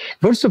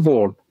 First of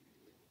all,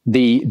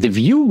 the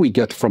view we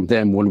get from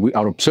them when we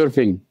are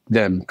observing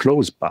them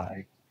close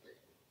by,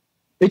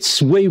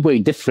 it's way, way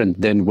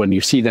different than when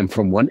you see them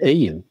from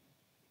 1A.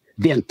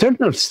 The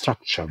internal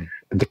structure,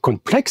 the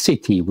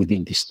complexity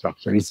within the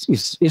structure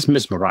is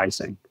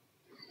mesmerizing.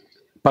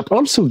 But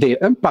also their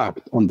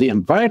impact on the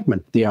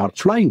environment they are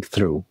flying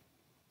through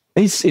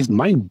is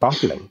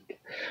mind-boggling.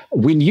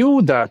 We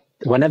knew that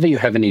whenever you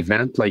have an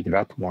event like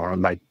that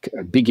one, like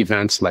big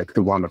events like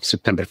the one of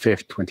September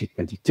 5th,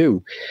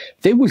 2022,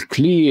 they will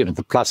clear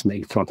the plasma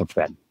in front of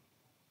them.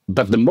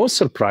 But the most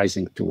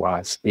surprising to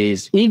us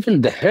is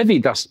even the heavy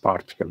dust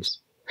particles,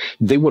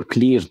 they were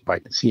cleared by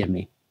the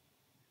CME.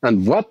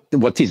 And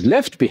what is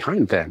left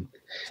behind them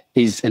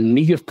is a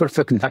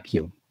near-perfect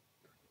vacuum.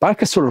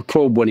 Parker Solar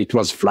Probe, when it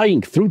was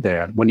flying through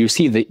there, when you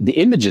see the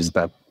images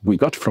that we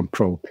got from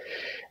probe,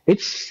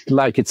 it's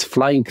like it's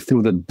flying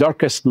through the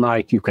darkest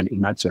night you can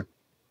imagine,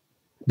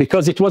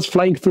 because it was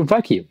flying through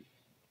vacuum.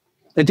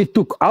 And it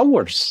took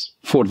hours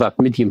for that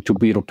medium to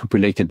be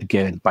repopulated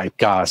again by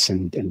gas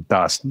and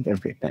dust and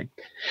everything.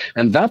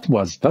 And that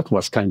was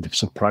kind of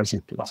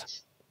surprising to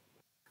us.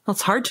 Well,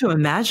 it's hard to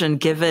imagine,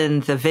 given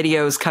the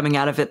videos coming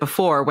out of it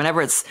before.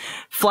 Whenever it's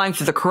flying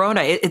through the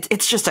corona,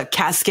 it's just a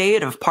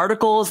cascade of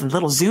particles and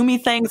little zoomy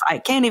things. I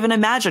can't even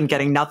imagine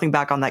getting nothing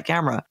back on that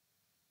camera.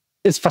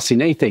 It's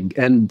fascinating.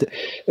 And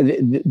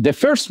the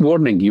first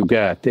warning you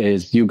get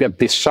is you get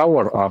this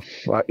shower of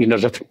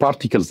energetic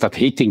particles that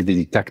hitting the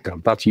detector.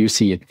 That you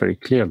see it very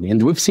clearly.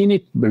 And we've seen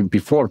it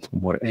before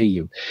from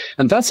AU.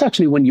 And that's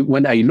actually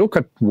when I look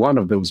at one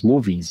of those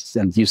movies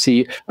and you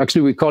see,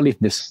 actually we call it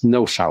the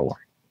snow shower.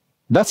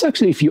 That's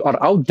actually, if you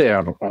are out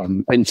there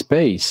in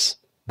space,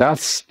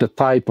 that's the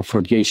type of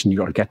radiation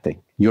you are getting.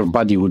 Your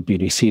body would be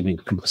receiving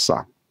from the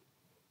sun.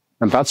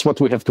 And that's what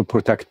we have to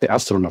protect the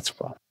astronauts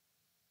from.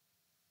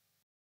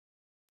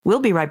 We'll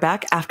be right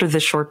back after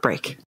this short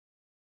break.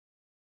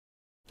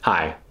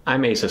 Hi,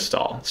 I'm Asa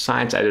Stahl,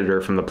 science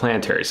editor from the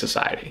Planetary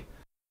Society.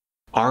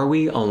 Are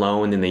we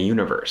alone in the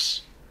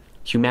universe?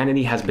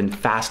 Humanity has been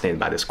fascinated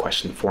by this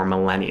question for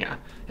millennia,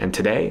 and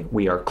today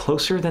we are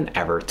closer than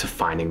ever to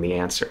finding the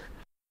answer.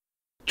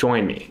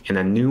 Join me in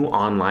a new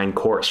online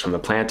course from the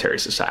Planetary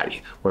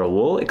Society, where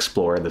we'll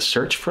explore the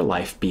search for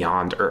life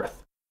beyond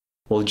Earth.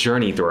 We'll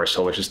journey through our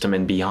solar system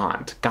and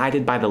beyond,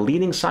 guided by the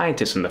leading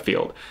scientists in the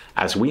field,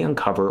 as we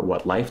uncover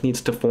what life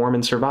needs to form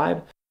and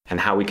survive,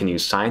 and how we can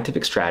use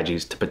scientific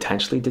strategies to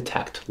potentially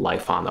detect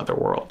life on other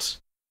worlds.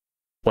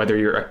 Whether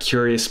you're a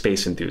curious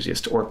space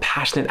enthusiast or a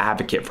passionate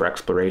advocate for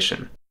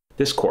exploration,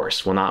 this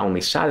course will not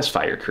only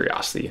satisfy your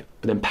curiosity,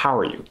 but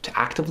empower you to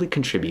actively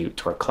contribute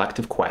to our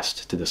collective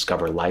quest to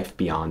discover life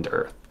beyond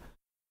Earth.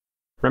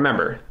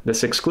 Remember,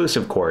 this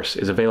exclusive course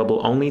is available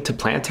only to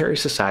Planetary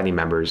Society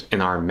members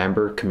in our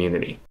member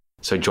community.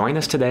 So join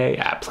us today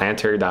at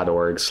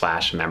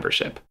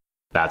planetary.org/membership.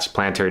 That's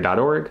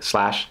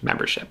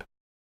planetary.org/membership.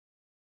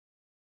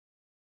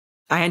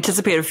 I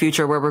anticipate a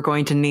future where we're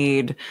going to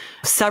need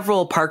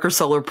several Parker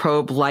Solar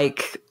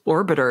Probe-like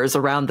orbiters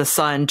around the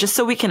sun just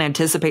so we can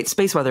anticipate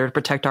space weather to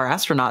protect our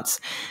astronauts.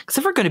 Because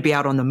if we're going to be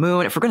out on the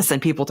moon, if we're going to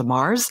send people to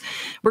Mars,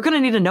 we're going to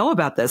need to know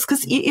about this.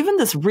 Because even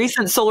this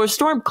recent solar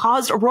storm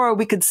caused aurora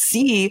we could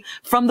see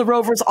from the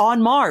rovers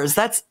on Mars.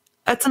 That's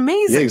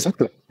amazing. Yeah,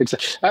 exactly.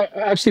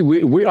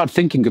 Actually, we are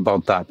thinking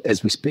about that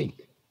as we speak.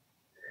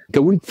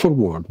 Going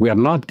forward, we are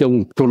not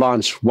going to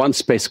launch one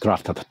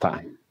spacecraft at a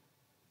time.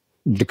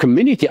 The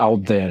community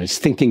out there is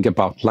thinking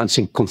about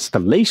launching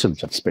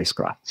constellations of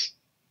spacecrafts.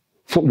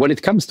 When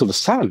it comes to the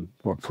sun,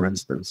 for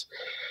instance,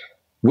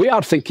 we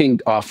are thinking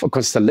of a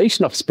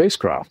constellation of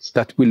spacecrafts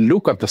that will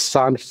look at the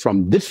sun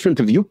from different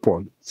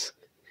viewpoints.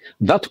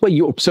 That way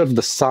you observe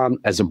the sun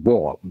as a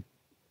ball.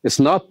 It's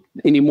not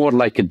anymore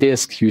like a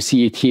disk. You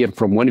see it here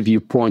from one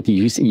viewpoint,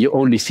 you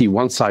only see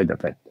one side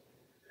of it.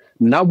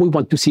 Now we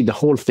want to see the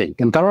whole thing,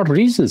 and there are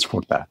reasons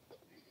for that.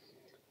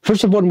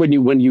 First of all,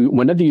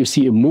 whenever you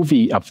see a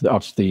movie of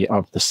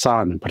the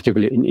sun,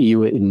 particularly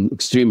in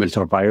extreme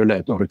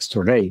ultraviolet or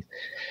X-ray,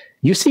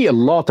 you see a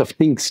lot of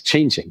things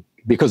changing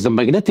because the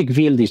magnetic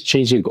field is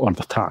changing all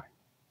the time.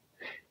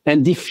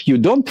 And if you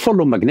don't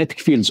follow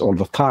magnetic fields all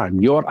the time,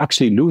 you are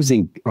actually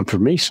losing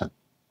information.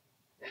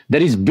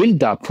 There is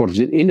build-up for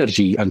the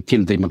energy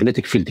until the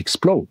magnetic field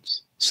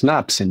explodes,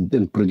 snaps, and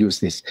then produces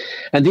this.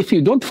 And if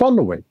you don't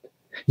follow it,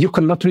 you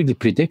cannot really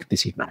predict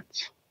these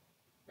events.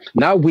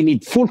 Now we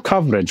need full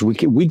coverage.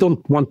 We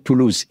don't want to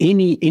lose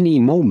any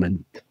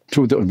moment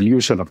through the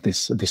evolution of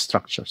these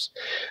structures.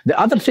 The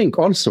other thing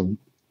also,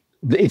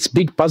 its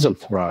big puzzle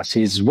for us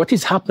is what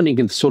is happening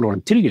in the solar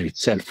interior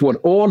itself, where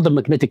all the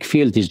magnetic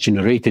field is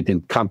generated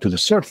and come to the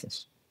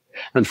surface.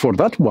 And for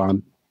that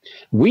one,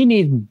 we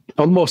need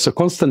almost a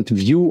constant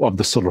view of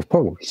the solar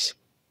poles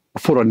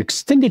for an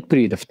extended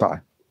period of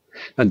time.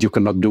 And you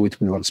cannot do it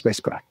with one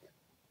spacecraft.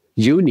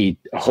 You need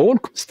a whole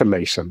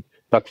constellation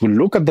that will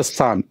look at the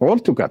sun all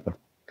together.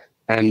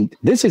 And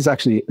this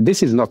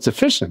is not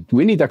sufficient.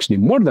 We need actually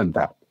more than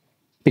that.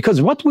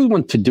 Because what we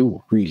want to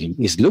do really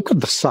is look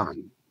at the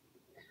sun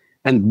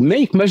and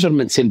make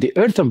measurements in the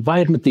Earth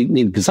environment in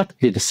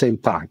exactly the same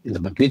time, in the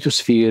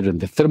magnetosphere, in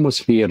the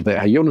thermosphere, the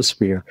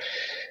ionosphere,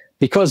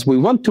 because we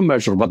want to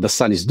measure what the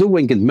sun is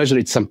doing and measure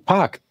its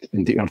impact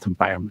in the Earth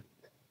environment.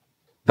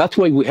 That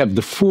way we have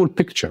the full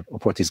picture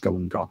of what is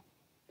going on.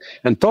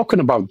 And talking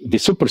about the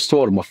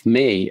superstorm of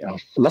May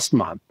of last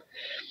month,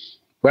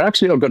 we're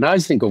actually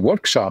organizing a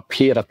workshop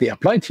here at the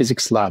Applied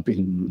Physics Lab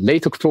in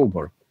late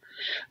October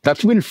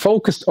that will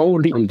focus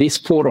only on these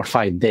 4 or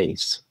 5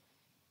 days.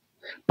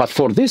 But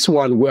for this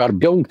one, we are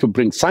going to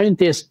bring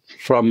scientists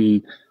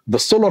from the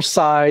solar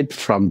side,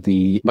 from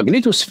the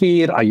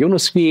magnetosphere,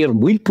 ionosphere.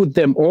 We'll put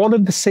them all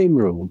in the same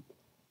room.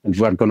 And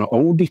we're going to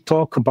only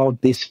talk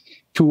about this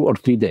 2 or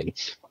 3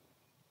 days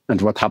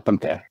and what happened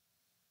there.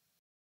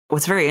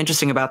 What's very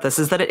interesting about this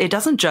is that it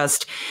doesn't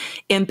just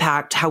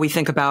impact how we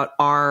think about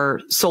our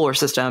solar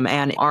system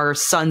and our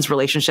sun's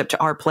relationship to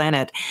our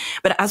planet,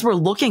 but as we're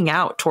looking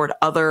out toward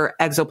other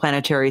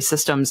exoplanetary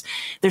systems,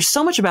 there's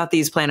so much about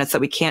these planets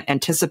that we can't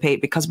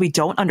anticipate because we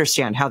don't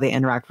understand how they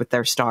interact with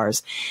their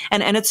stars.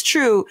 And it's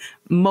true,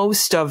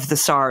 most of the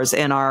stars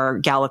in our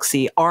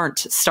galaxy aren't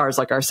stars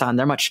like our sun.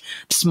 They're much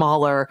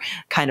smaller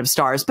kind of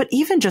stars, but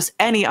even just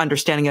any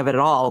understanding of it at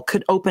all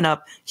could open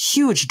up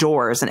huge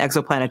doors in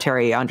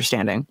exoplanetary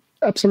understanding.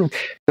 Absolutely.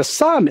 The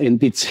sun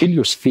and its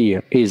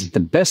heliosphere is the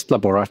best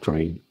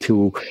laboratory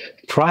to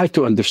try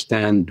to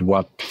understand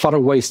what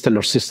faraway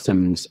stellar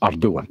systems are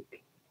doing.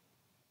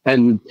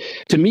 And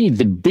to me,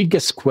 the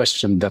biggest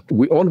question that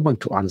we all want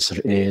to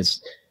answer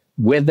is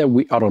whether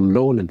we are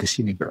alone in this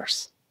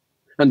universe.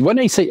 And when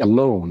I say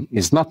alone,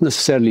 it's not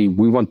necessarily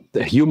we want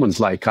humans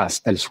like us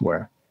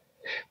elsewhere,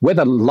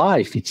 whether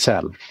life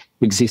itself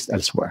exists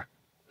elsewhere.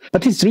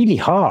 But it's really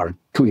hard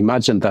to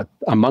imagine that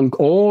among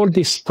all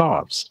these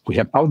stars we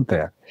have out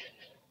there,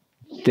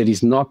 there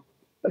is not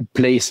a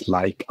place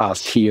like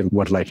us here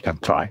where life can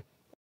thrive.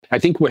 I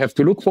think we have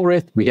to look for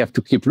it. We have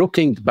to keep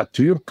looking. But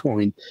to your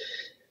point,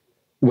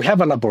 we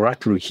have a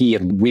laboratory here.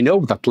 We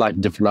know that life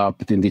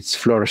developed and it's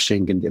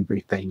flourishing and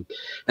everything.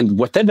 And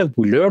whatever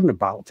we learn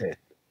about it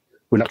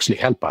will actually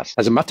help us.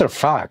 As a matter of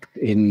fact,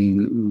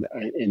 in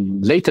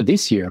later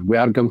this year, we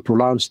are going to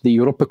launch the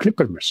Europa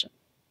Clipper mission.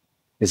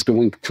 Is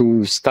going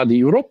to study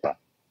Europa.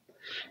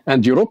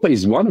 And Europa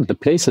is one of the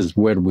places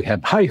where we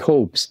have high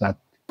hopes that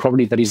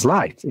probably there is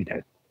life in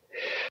it.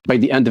 By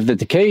the end of the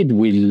decade,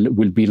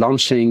 we'll be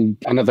launching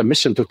another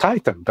mission to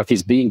Titan that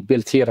is being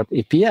built here at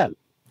APL.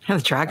 Yeah,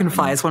 the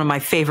Dragonfly is one of my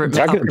favorite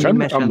missions.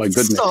 Oh my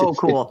goodness. So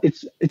cool.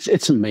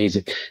 It's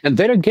amazing. And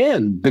there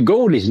again, the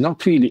goal is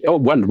not really,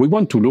 we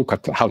want to look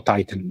at how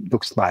Titan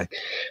looks like,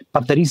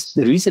 but there is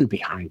the reason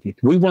behind it.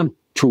 We want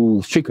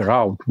to figure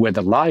out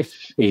whether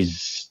life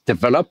is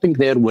developing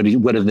there,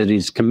 whether there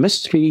is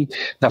chemistry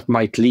that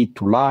might lead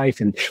to life.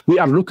 And we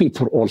are looking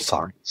for all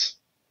signs.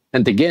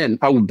 And again,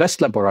 our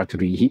best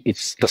laboratory,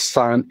 it's the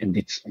sun and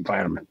its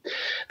environment.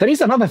 There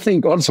is another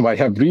thing also I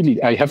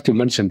have to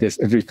mention this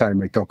every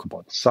time I talk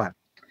about the sun.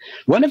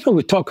 Whenever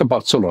we talk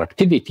about solar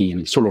activity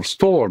and solar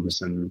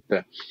storms, and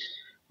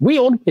we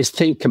always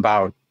think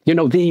about,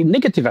 the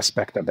negative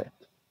aspect of it.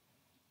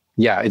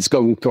 Yeah, it's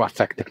going to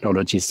affect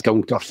technology, it's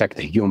going to affect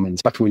the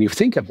humans. But when you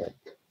think of it,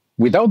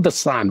 without the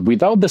sun,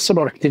 without the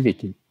solar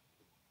activity,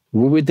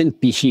 we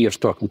wouldn't be here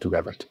talking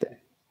together today.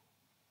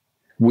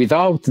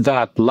 Without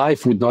that,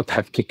 life would not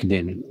have kicked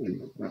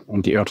in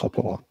on the Earth at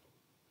all.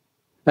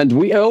 And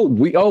we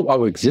owe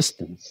our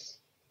existence,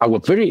 our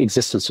very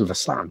existence to the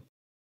sun.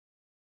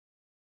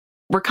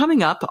 We're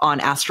coming up on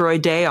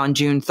Asteroid Day on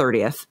June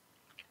 30th.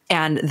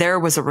 And there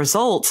was a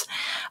result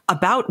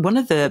about one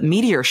of the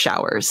meteor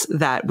showers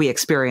that we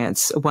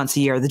experience once a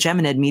year, the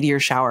Geminid meteor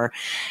shower,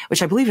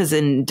 which I believe is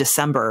in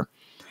December.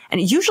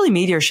 And usually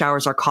meteor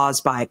showers are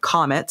caused by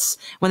comets.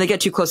 When they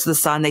get too close to the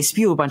sun, they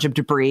spew a bunch of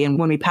debris. And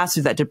when we pass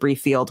through that debris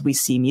field, we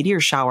see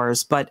meteor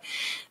showers. But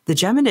the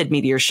Geminid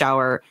meteor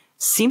shower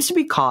seems to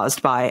be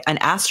caused by an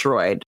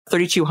asteroid,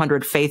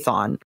 3200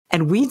 Phaethon.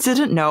 And we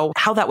didn't know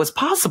how that was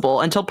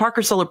possible until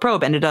Parker Solar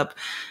Probe ended up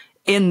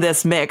in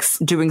this mix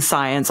doing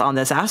science on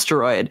this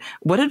asteroid.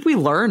 What did we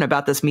learn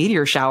about this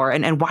meteor shower?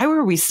 And why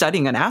were we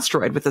studying an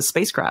asteroid with this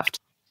spacecraft?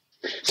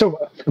 So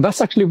that's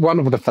actually one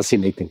of the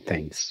fascinating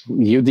things.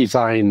 You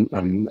design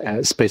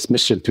a space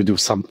mission to do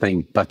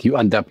something, but you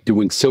end up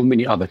doing so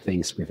many other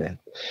things with it.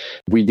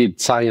 We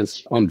did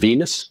science on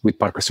Venus with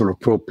Parker Solar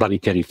Probe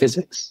Planetary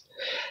Physics.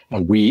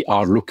 And we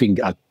are looking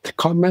at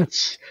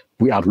comets.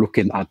 We are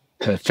looking at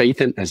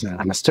Phaethon as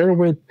an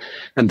asteroid.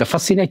 And the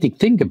fascinating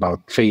thing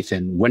about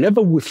Phaethon,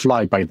 whenever we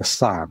fly by the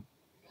sun,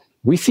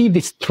 we see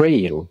this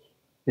trail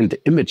in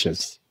the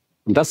images.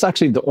 And that's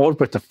actually the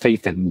orbit of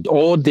Phaethon,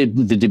 all the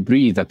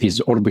debris that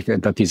is orbiting,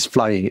 that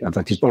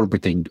is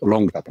orbiting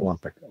along that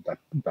orbit,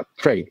 that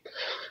trail.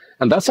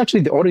 And that's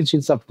actually the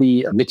origins of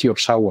the meteor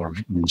shower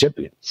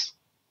giblets.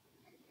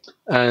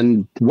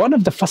 And one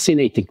of the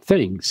fascinating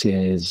things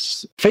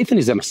is Phaethon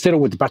is an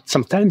asteroid, but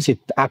sometimes it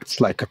acts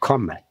like a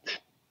comet.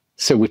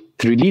 So it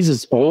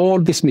releases all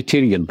this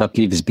material that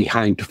leaves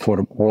behind to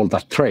form all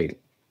that trail.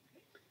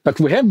 But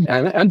we have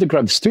an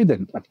undergrad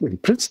student in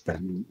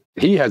Princeton.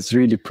 He has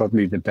really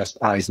probably the best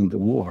eyes in the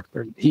world.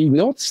 He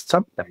notes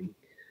something,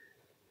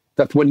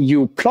 that when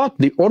you plot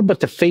the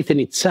orbit of Phaethon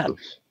itself,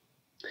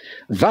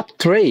 that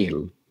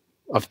trail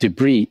of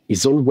debris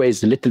is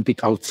always a little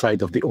bit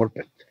outside of the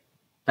orbit.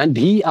 And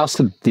he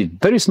asked the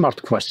very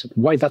smart question,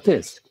 why that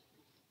is?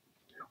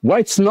 Why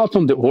it's not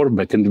on the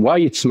orbit and why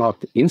it's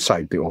not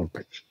inside the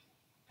orbit?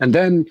 And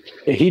then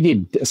he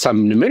did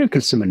some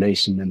numerical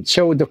simulation and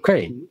showed,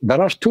 okay, there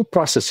are two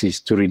processes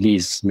to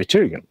release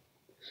material.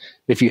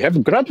 If you have a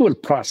gradual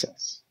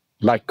process,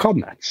 like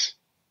comets,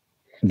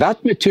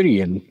 that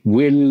material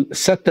will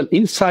settle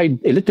inside,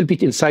 a little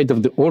bit inside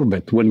of the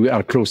orbit when we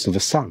are close to the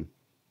sun.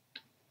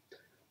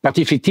 But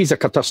if it is a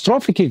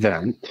catastrophic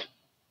event,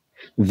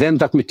 then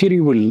that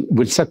material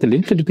will settle a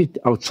little bit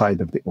outside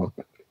of the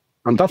orbit.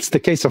 And that's the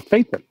case of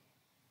Phaethon.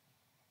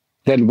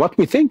 Then what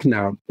we think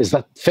now is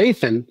that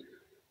Phaethon,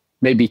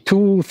 maybe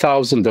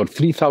 2,000 or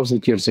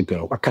 3,000 years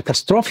ago, a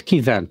catastrophic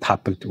event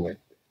happened to it.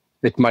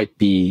 It might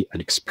be an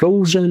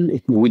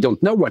explosion. We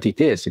don't know what it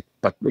is,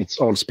 but it's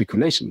all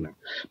speculation now.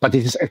 But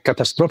it is a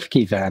catastrophic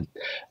event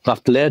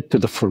that led to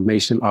the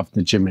formation of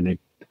the Geminid,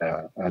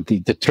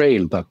 the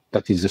trail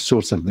that is the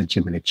source of the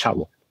Geminid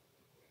shower.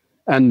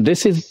 And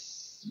this is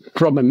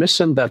from a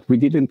mission that we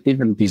didn't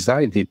even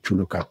decide to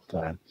look at.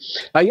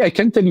 I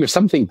can tell you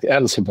something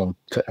else about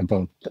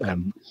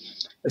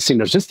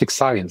synergistic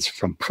science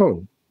from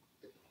probe.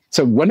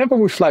 So whenever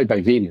we fly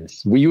by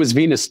Venus, we use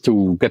Venus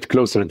to get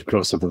closer and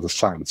closer to the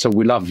sun. So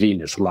we love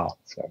Venus a lot.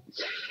 So.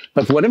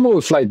 But whenever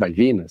we fly by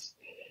Venus,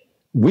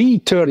 we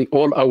turn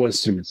all our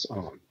instruments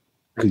on.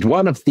 And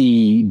one of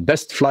the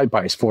best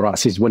flybys for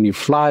us is when you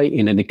fly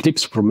in an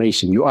eclipse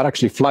formation, you are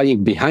actually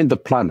flying behind the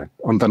planet,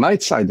 on the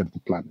night side of the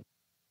planet.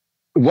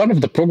 One of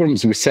the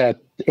programs we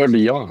set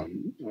early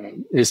on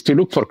is to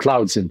look for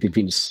clouds in the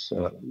Venus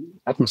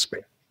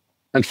atmosphere.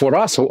 And for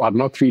us, who are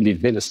not really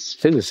Venus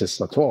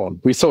physicists at all,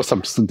 we saw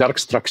some dark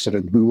structure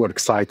and we were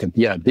excited.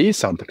 Yeah,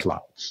 these are the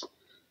clouds.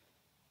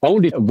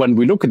 Only when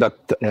we looked at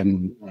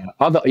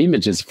other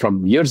images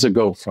from years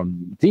ago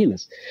from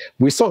Venus,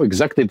 we saw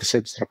exactly the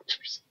same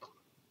structures.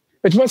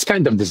 It was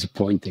kind of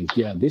disappointing.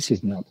 Yeah, this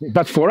is not.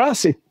 But for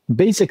us, it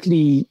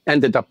basically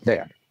ended up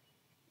there.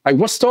 I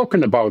was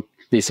talking about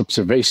this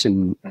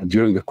observation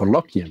during a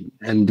colloquium.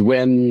 And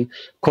when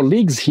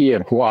colleagues here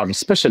who are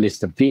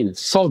specialists of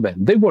Venus saw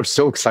them, they were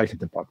so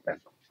excited about them.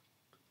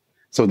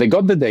 So they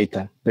got the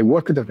data, they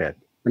worked with it,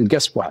 and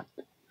guess what?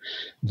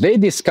 They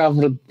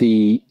discovered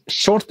the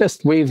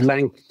shortest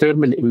wavelength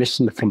thermal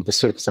emission from the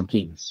surface of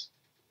Venus.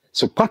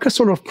 So Parker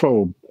Solar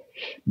Probe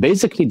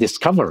basically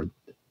discovered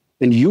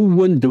a new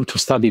window to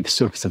study the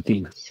surface of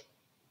Venus.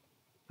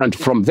 And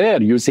from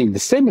there, using the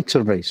same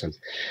observations,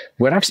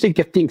 we're actually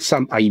getting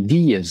some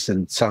ideas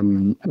and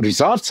some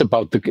results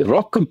about the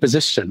rock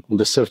composition on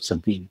the surface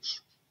of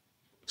Venus.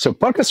 So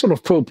Parker Solar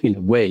Probe, in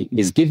a way,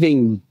 is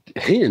giving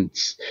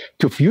hints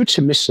to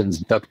future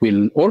missions that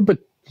will orbit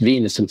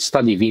Venus and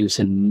study Venus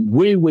in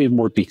way, way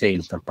more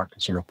detail than Parker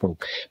Solar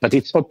Probe. But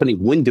it's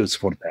opening windows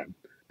for them.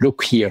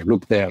 Look here,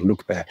 look there,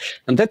 look there.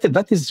 And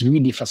that is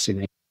really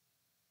fascinating.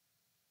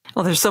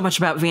 Well, there's so much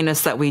about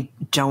Venus that we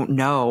don't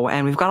know.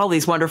 And we've got all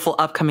these wonderful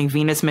upcoming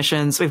Venus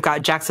missions. We've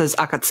got JAXA's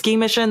Akatsuki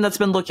mission that's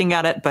been looking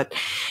at it, but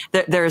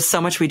there is so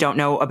much we don't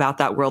know about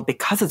that world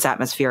because its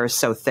atmosphere is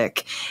so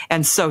thick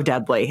and so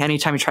deadly.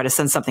 Anytime you try to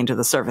send something to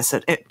the surface,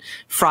 it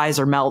fries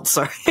or melts,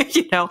 or,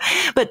 you know.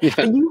 But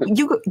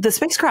the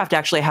spacecraft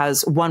actually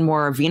has one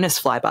more Venus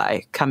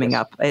flyby coming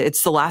up.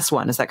 It's the last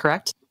one. Is that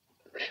correct?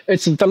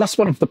 It's the last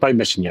one of the prime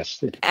mission,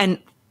 yes. And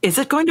is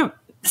it going to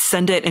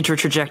send it into a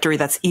trajectory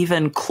that's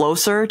even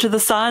closer to the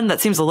sun? That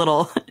seems a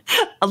little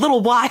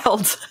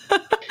wild.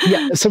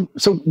 Yeah, so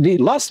the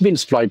last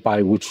Venus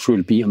flyby, which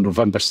will be on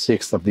November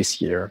 6th of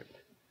this year,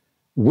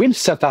 will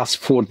set us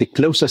for the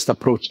closest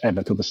approach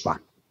ever to the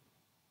sun.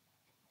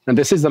 And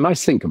this is the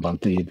nice thing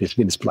about this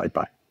Venus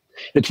flyby.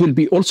 It will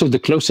be also the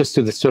closest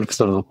to the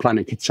surface of the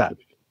planet itself.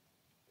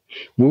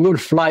 We will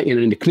fly in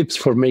an eclipse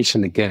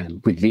formation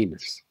again with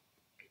Venus.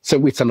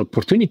 So it's an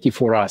opportunity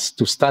for us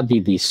to study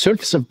the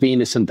surface of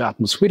Venus and the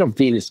atmosphere of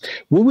Venus.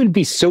 We will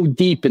be so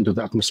deep into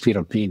the atmosphere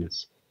of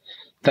Venus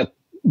that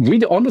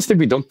honestly,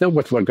 we don't know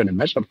what we're going to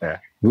measure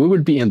there. We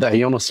will be in the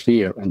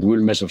ionosphere and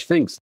we'll measure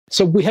things.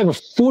 So we have a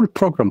full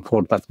program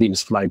for that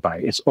Venus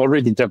flyby. It's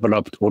already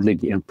developed,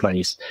 already in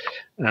place.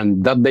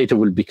 And that data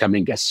will be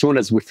coming as soon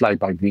as we fly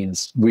by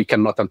Venus. We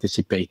cannot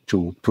anticipate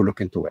to look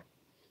into it.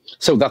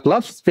 So that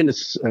last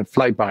Venus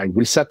flyby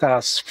will set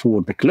us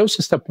for the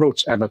closest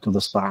approach ever to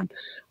the sun,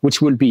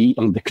 which will be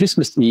on the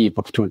Christmas Eve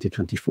of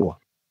 2024.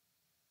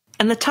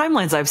 And the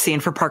timelines I've seen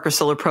for Parker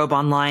Solar Probe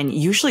online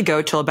usually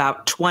go till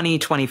about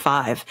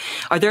 2025.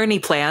 Are there any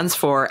plans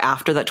for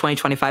after that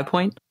 2025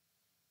 point?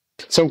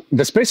 So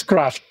the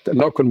spacecraft,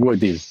 knock on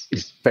wood,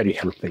 is very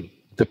healthy.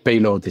 The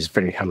payload is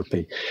very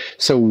healthy.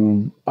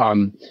 So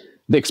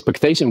the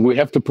expectation, we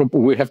have to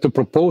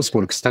propose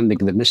for extending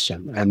the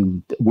mission,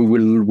 and we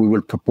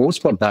will propose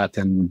for that.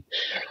 And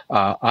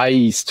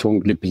I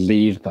strongly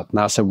believe that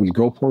NASA will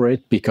go for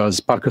it because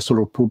Parker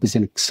Solar Probe is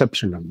an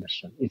exceptional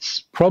mission. It's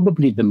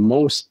probably the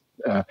most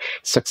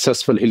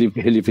successful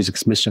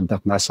heliophysics mission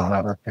that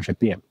NASA ever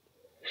been.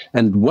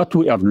 And what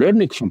we are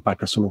learning from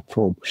Parker Solar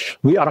Probe,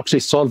 we are actually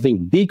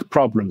solving big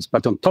problems,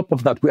 but on top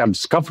of that, we are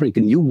discovering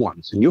new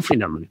ones, new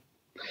phenomena.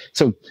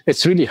 So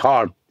it's really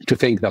hard to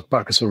think that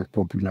Parker Solar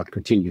Probe will not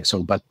continue.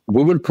 So, but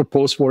we will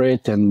propose for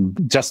it. And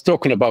just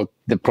talking about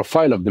the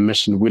profile of the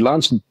mission, we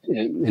launched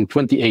in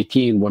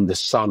 2018 when the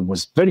sun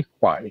was very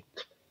quiet.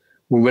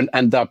 We will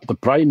end up the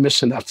prime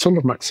mission at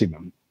solar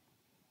maximum.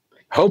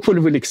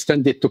 Hopefully, we'll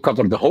extend it to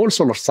cover the whole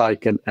solar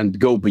cycle and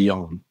go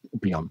beyond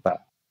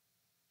that.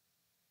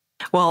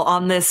 Well,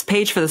 on this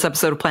page for this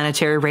episode of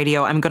Planetary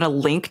Radio, I'm going to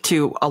link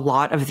to a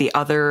lot of the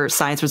other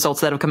science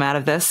results that have come out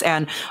of this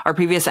and our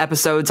previous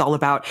episodes all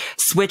about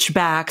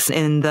switchbacks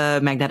in the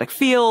magnetic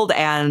field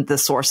and the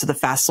source of the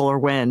fast solar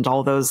wind,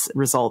 all those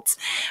results.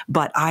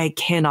 But I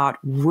cannot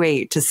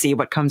wait to see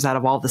what comes out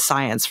of all the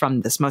science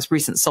from this most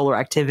recent solar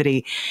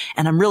activity.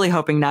 And I'm really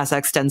hoping NASA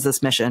extends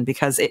this mission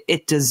because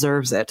it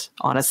deserves it,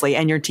 honestly.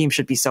 And your team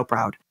should be so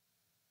proud.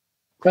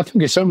 Well,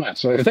 thank you so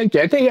much. Thank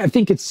you. I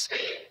think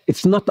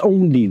it's not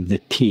only the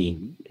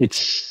team;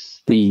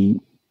 it's the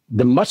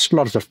much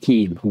larger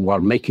team who are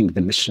making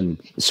the mission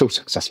so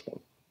successful.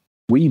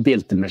 We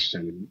built the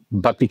mission,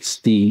 but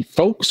it's the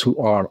folks who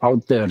are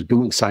out there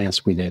doing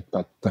science with it,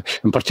 but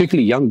and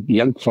particularly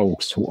young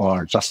folks who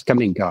are just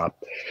coming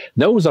up.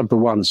 Those are the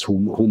ones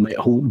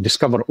who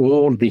discover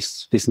all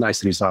these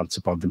nice results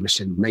about the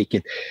mission. Make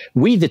it.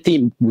 We, the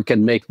team, we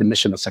can make the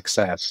mission a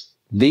success.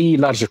 The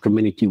larger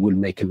community will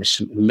make a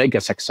mission a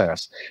mega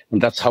success. And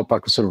that's how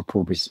Parker Solar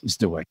Probe is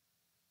doing.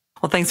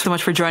 Well, thanks so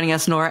much for joining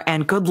us, Nour,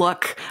 and good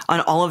luck on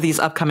all of these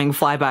upcoming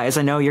flybys.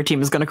 I know your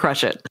team is going to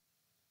crush it.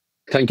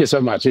 Thank you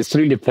so much. It's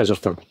really a pleasure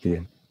talking to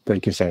you.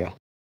 Thank you, Sarah.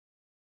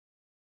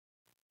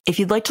 If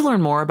you'd like to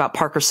learn more about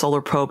Parker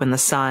Solar Probe and the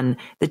sun,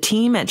 the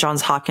team at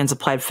Johns Hopkins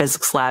Applied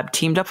Physics Lab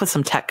teamed up with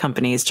some tech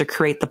companies to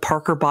create the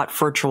ParkerBot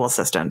virtual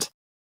assistant.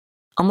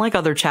 Unlike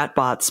other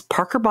chatbots,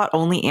 ParkerBot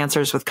only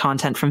answers with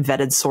content from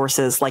vetted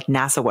sources like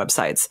NASA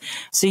websites,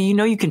 so you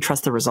know you can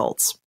trust the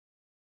results.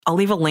 I'll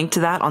leave a link to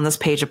that on this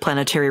page of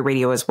Planetary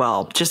Radio as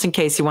well, just in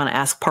case you want to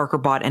ask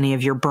ParkerBot any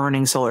of your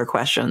burning solar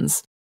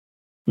questions.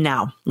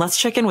 Now, let's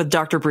check in with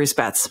Dr. Bruce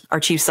Betts, our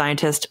chief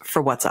scientist,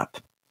 for What's Up.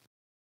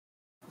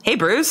 Hey,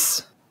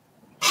 Bruce.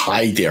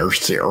 Hi there,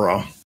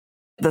 Sarah.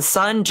 The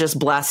sun just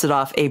blasted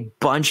off a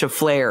bunch of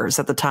flares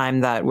at the time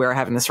that we're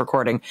having this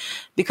recording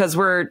because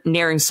we're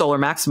nearing solar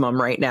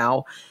maximum right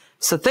now.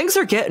 So things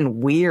are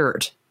getting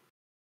weird.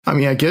 I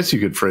mean, I guess you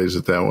could phrase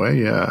it that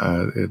way.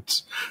 Yeah,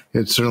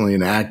 it's certainly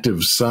an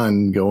active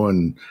sun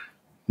going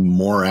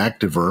more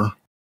activer.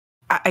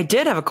 I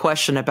did have a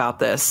question about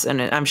this,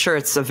 and I'm sure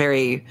it's a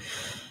very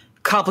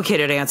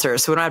complicated answer,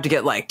 so we don't have to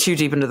get like too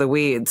deep into the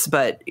weeds.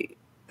 But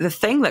the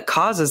thing that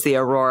causes the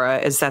aurora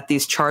is that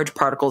these charged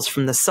particles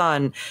from the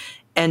sun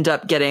end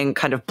up getting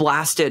kind of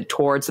blasted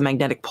towards the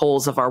magnetic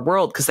poles of our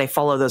world because they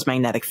follow those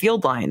magnetic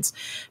field lines.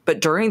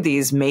 But during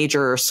these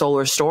major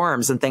solar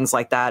storms and things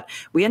like that,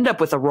 we end up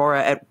with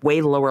aurora at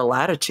way lower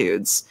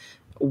latitudes.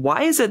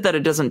 Why is it that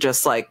it doesn't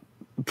just like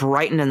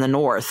brighten in the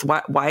north?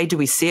 Why do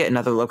we see it in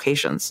other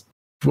locations?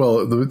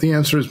 Well, the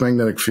answer is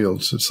magnetic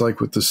fields. It's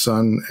like with the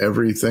sun,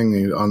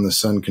 everything on the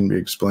sun can be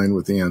explained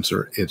with the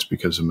answer. It's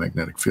because of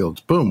magnetic fields.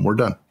 Boom, we're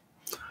done.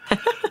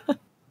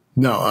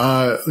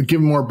 No,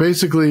 give more.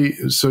 Basically,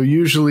 so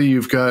usually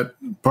you've got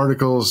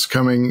particles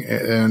coming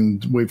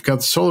and we've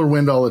got solar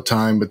wind all the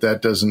time, but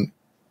that doesn't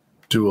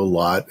do a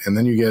lot. And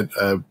then you get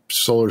a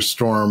solar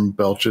storm,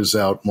 belches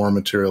out more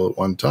material at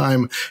one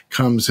time,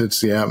 comes, hits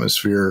the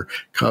atmosphere,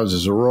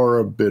 causes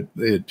aurora, but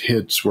it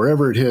hits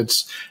wherever it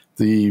hits,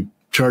 the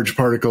charged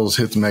particles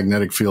hit the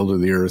magnetic field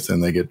of the Earth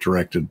and they get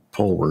directed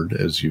poleward,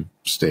 as you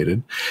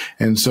stated.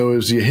 And so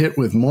as you hit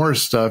with more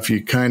stuff,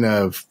 you kind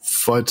of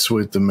futz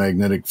with the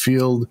magnetic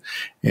field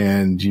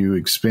and you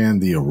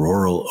expand the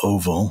auroral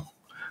oval,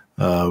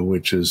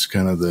 which is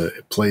kind of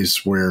the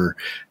place where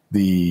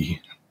the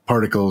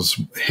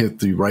particles hit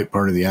the right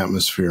part of the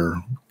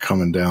atmosphere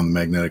coming down the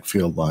magnetic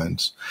field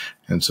lines.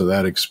 And so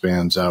that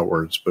expands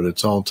outwards, but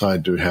it's all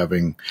tied to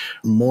having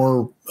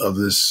more of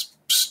this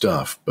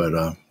stuff.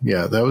 But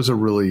yeah, that was a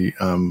really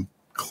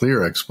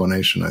clear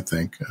explanation, I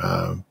think.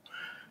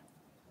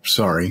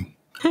 Sorry.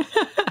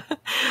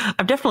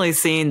 I've definitely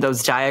seen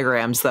those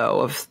diagrams,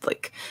 though, of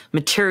like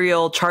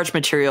charged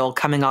material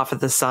coming off of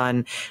the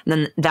sun, and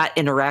then that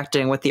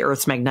interacting with the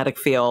Earth's magnetic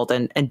field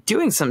and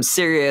doing some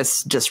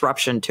serious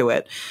disruption to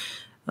it.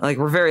 Like,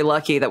 we're very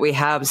lucky that we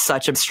have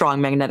such a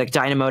strong magnetic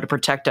dynamo to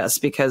protect us,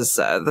 because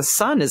the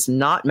sun is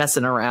not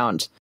messing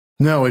around.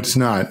 No, it's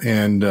not,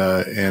 and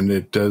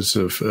it does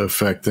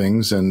affect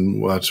things,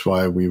 and that's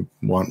why we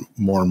want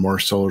more and more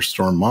solar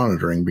storm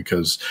monitoring,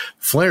 because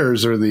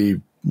flares are the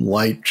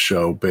light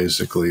show,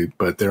 basically,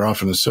 but they're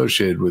often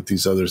associated with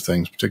these other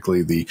things,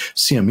 particularly the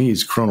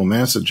CMEs, coronal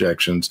mass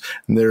ejections,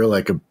 and they're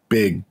like a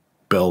big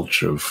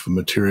belch of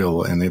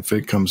material, and if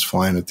it comes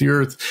flying at the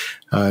Earth,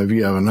 if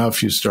you have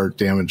enough, you start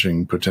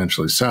damaging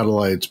potentially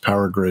satellites,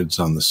 power grids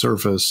on the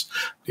surface.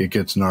 It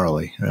gets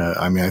gnarly.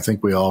 I mean, I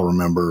think we all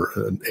remember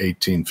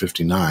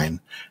 1859,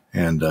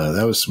 and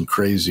that was some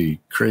crazy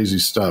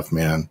stuff,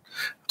 man.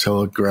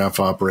 Telegraph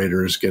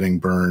operators getting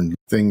burned,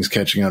 things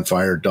catching on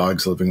fire,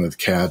 dogs living with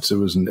cats. It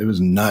was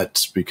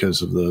nuts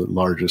because of the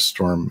largest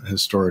storm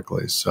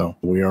historically. So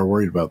we are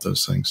worried about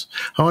those things.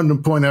 I wanted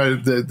to point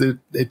out that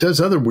it does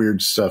other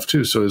weird stuff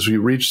too. So as we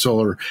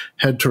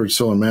head towards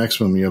solar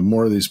maximum, you have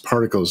more of these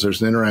particles.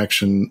 There's an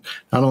interaction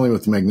not only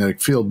with the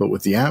magnetic field, but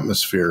with the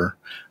atmosphere,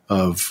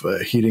 of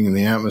heating in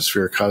the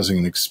atmosphere causing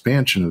an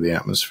expansion of the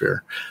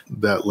atmosphere.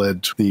 That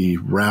led to the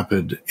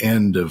rapid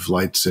end of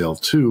Light Sail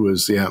 2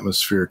 as the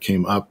atmosphere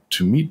came up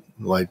to meet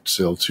Light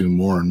Sail 2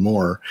 more and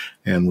more,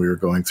 and we were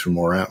going through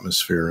more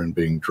atmosphere and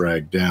being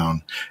dragged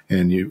down.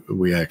 And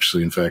we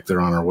actually, in fact, they're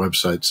on our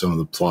website, some of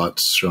the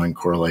plots showing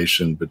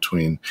correlation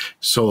between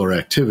solar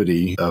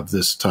activity of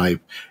this type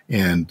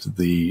and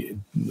the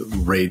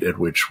rate at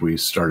which we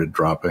started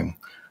dropping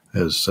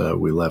as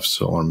we left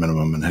solar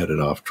minimum and headed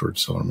off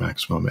towards solar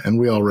maximum. And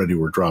we already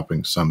were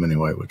dropping some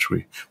anyway, which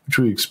we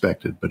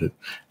expected, but it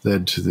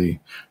led to the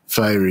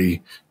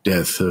fiery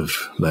death of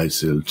Light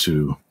Sail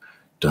 2.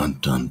 Dun,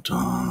 dun,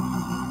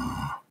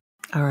 dun.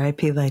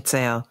 R.I.P. Light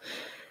Sail.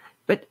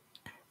 But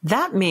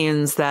that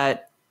means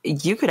that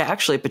you could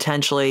actually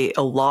potentially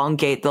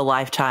elongate the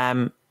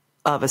lifetime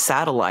of a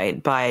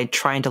satellite by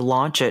trying to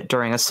launch it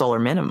during a solar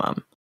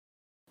minimum.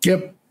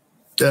 Yep.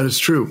 That is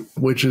true,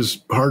 which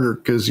is harder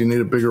because you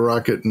need a bigger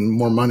rocket and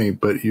more money,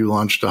 but you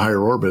launch to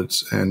higher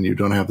orbits and you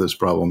don't have this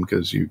problem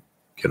because you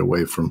get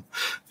away from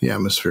the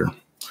atmosphere.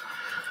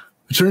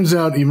 It turns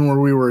out even where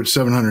we were at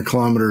 700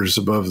 kilometers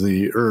above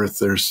the Earth,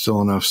 there's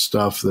still enough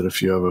stuff that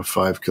if you have a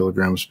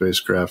 5-kilogram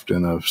spacecraft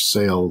in a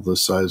sail the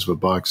size of a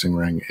boxing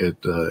ring,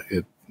 it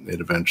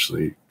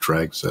eventually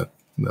drags that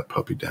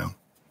puppy down.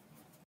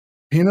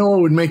 You know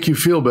what would make you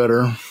feel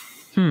better?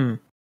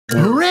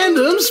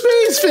 Random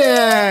space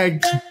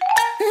fact!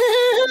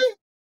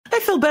 I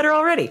feel better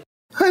already.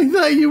 I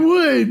thought you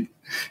would.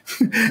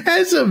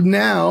 As of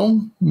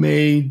now,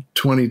 May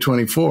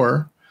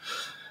 2024,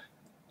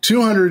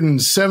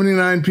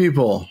 279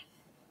 people.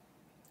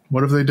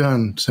 What have they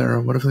done,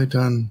 Sarah? What have they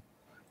done?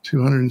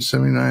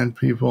 279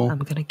 people. I'm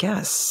going to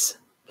guess.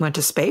 Went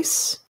to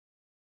space?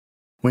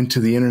 Went to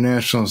the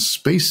International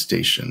Space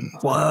Station.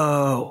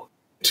 Whoa.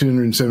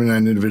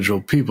 279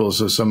 individual people.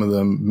 So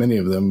many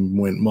of them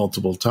went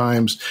multiple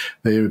times.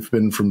 They've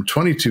been from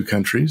 22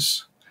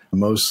 countries.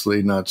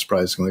 Mostly, not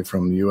surprisingly,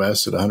 from the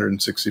U.S. at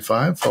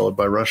 165, followed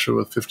by Russia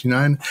with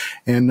 59.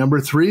 And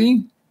number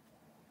 3,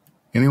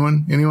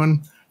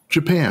 anyone?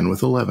 Japan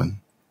with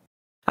 11.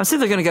 I was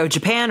either going to go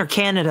Japan or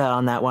Canada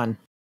on that one.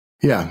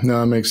 Yeah, no,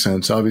 that makes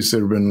sense. Obviously,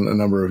 there have been a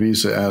number of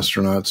ESA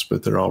astronauts,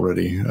 but they're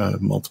already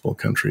multiple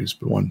countries,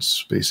 but one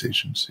space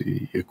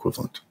agency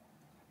equivalent.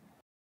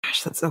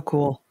 Gosh, that's so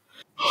cool.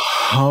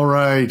 All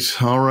right,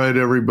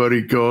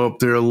 everybody, go up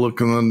there,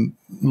 look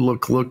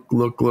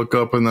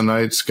up in the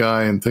night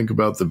sky and think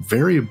about the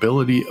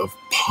variability of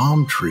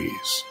palm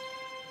trees.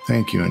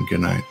 Thank you and good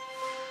night.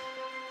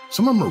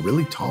 Some of them are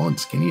really tall and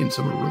skinny, and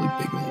some are really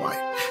big and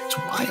white. It's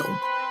wild.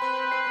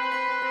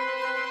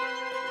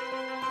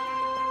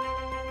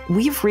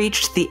 We've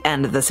reached the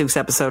end of this week's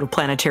episode of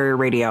Planetary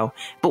Radio,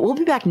 but we'll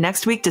be back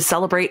next week to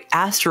celebrate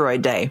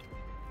Asteroid Day.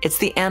 It's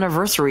the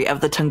anniversary of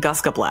the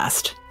Tunguska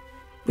blast.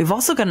 We've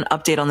also got an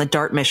update on the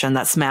DART mission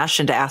that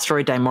smashed into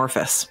asteroid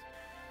Dimorphos.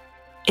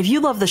 If you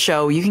love the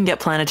show, you can get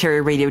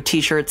Planetary Radio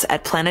t-shirts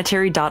at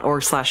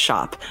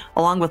planetary.org/shop,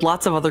 along with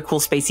lots of other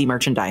cool spacey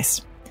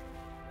merchandise.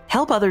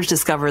 Help others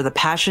discover the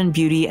passion,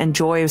 beauty, and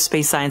joy of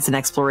space science and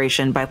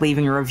exploration by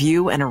leaving a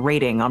review and a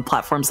rating on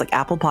platforms like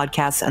Apple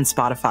Podcasts and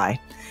Spotify.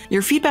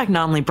 Your feedback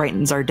not only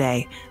brightens our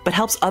day, but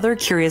helps other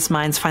curious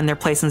minds find their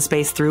place in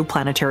space through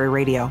Planetary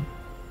Radio.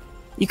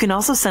 You can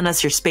also send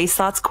us your space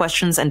thoughts,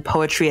 questions, and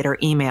poetry at our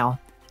email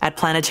at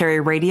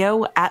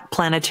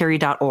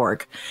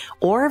planetaryradio@planetary.org.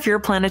 Or if you're a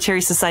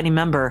Planetary Society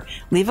member,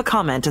 leave a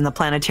comment in the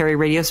Planetary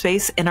Radio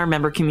space in our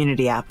member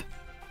community app.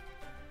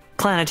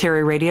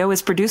 Planetary Radio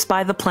is produced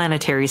by the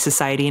Planetary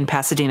Society in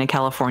Pasadena,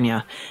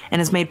 California, and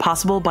is made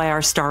possible by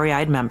our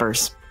starry-eyed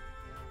members.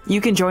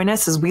 You can join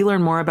us as we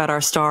learn more about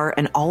our star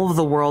and all of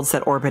the worlds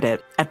that orbit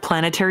it at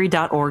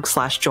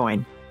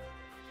planetary.org/join.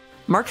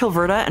 Mark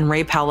Hilverda and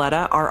Ray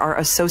Paoletta are our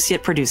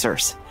associate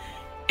producers.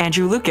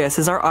 Andrew Lucas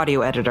is our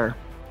audio editor.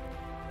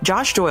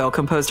 Josh Doyle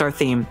composed our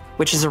theme,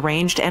 which is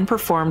arranged and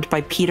performed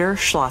by Peter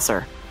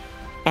Schlosser.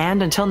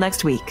 And until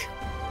next week,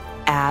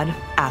 Ad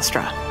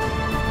Astra.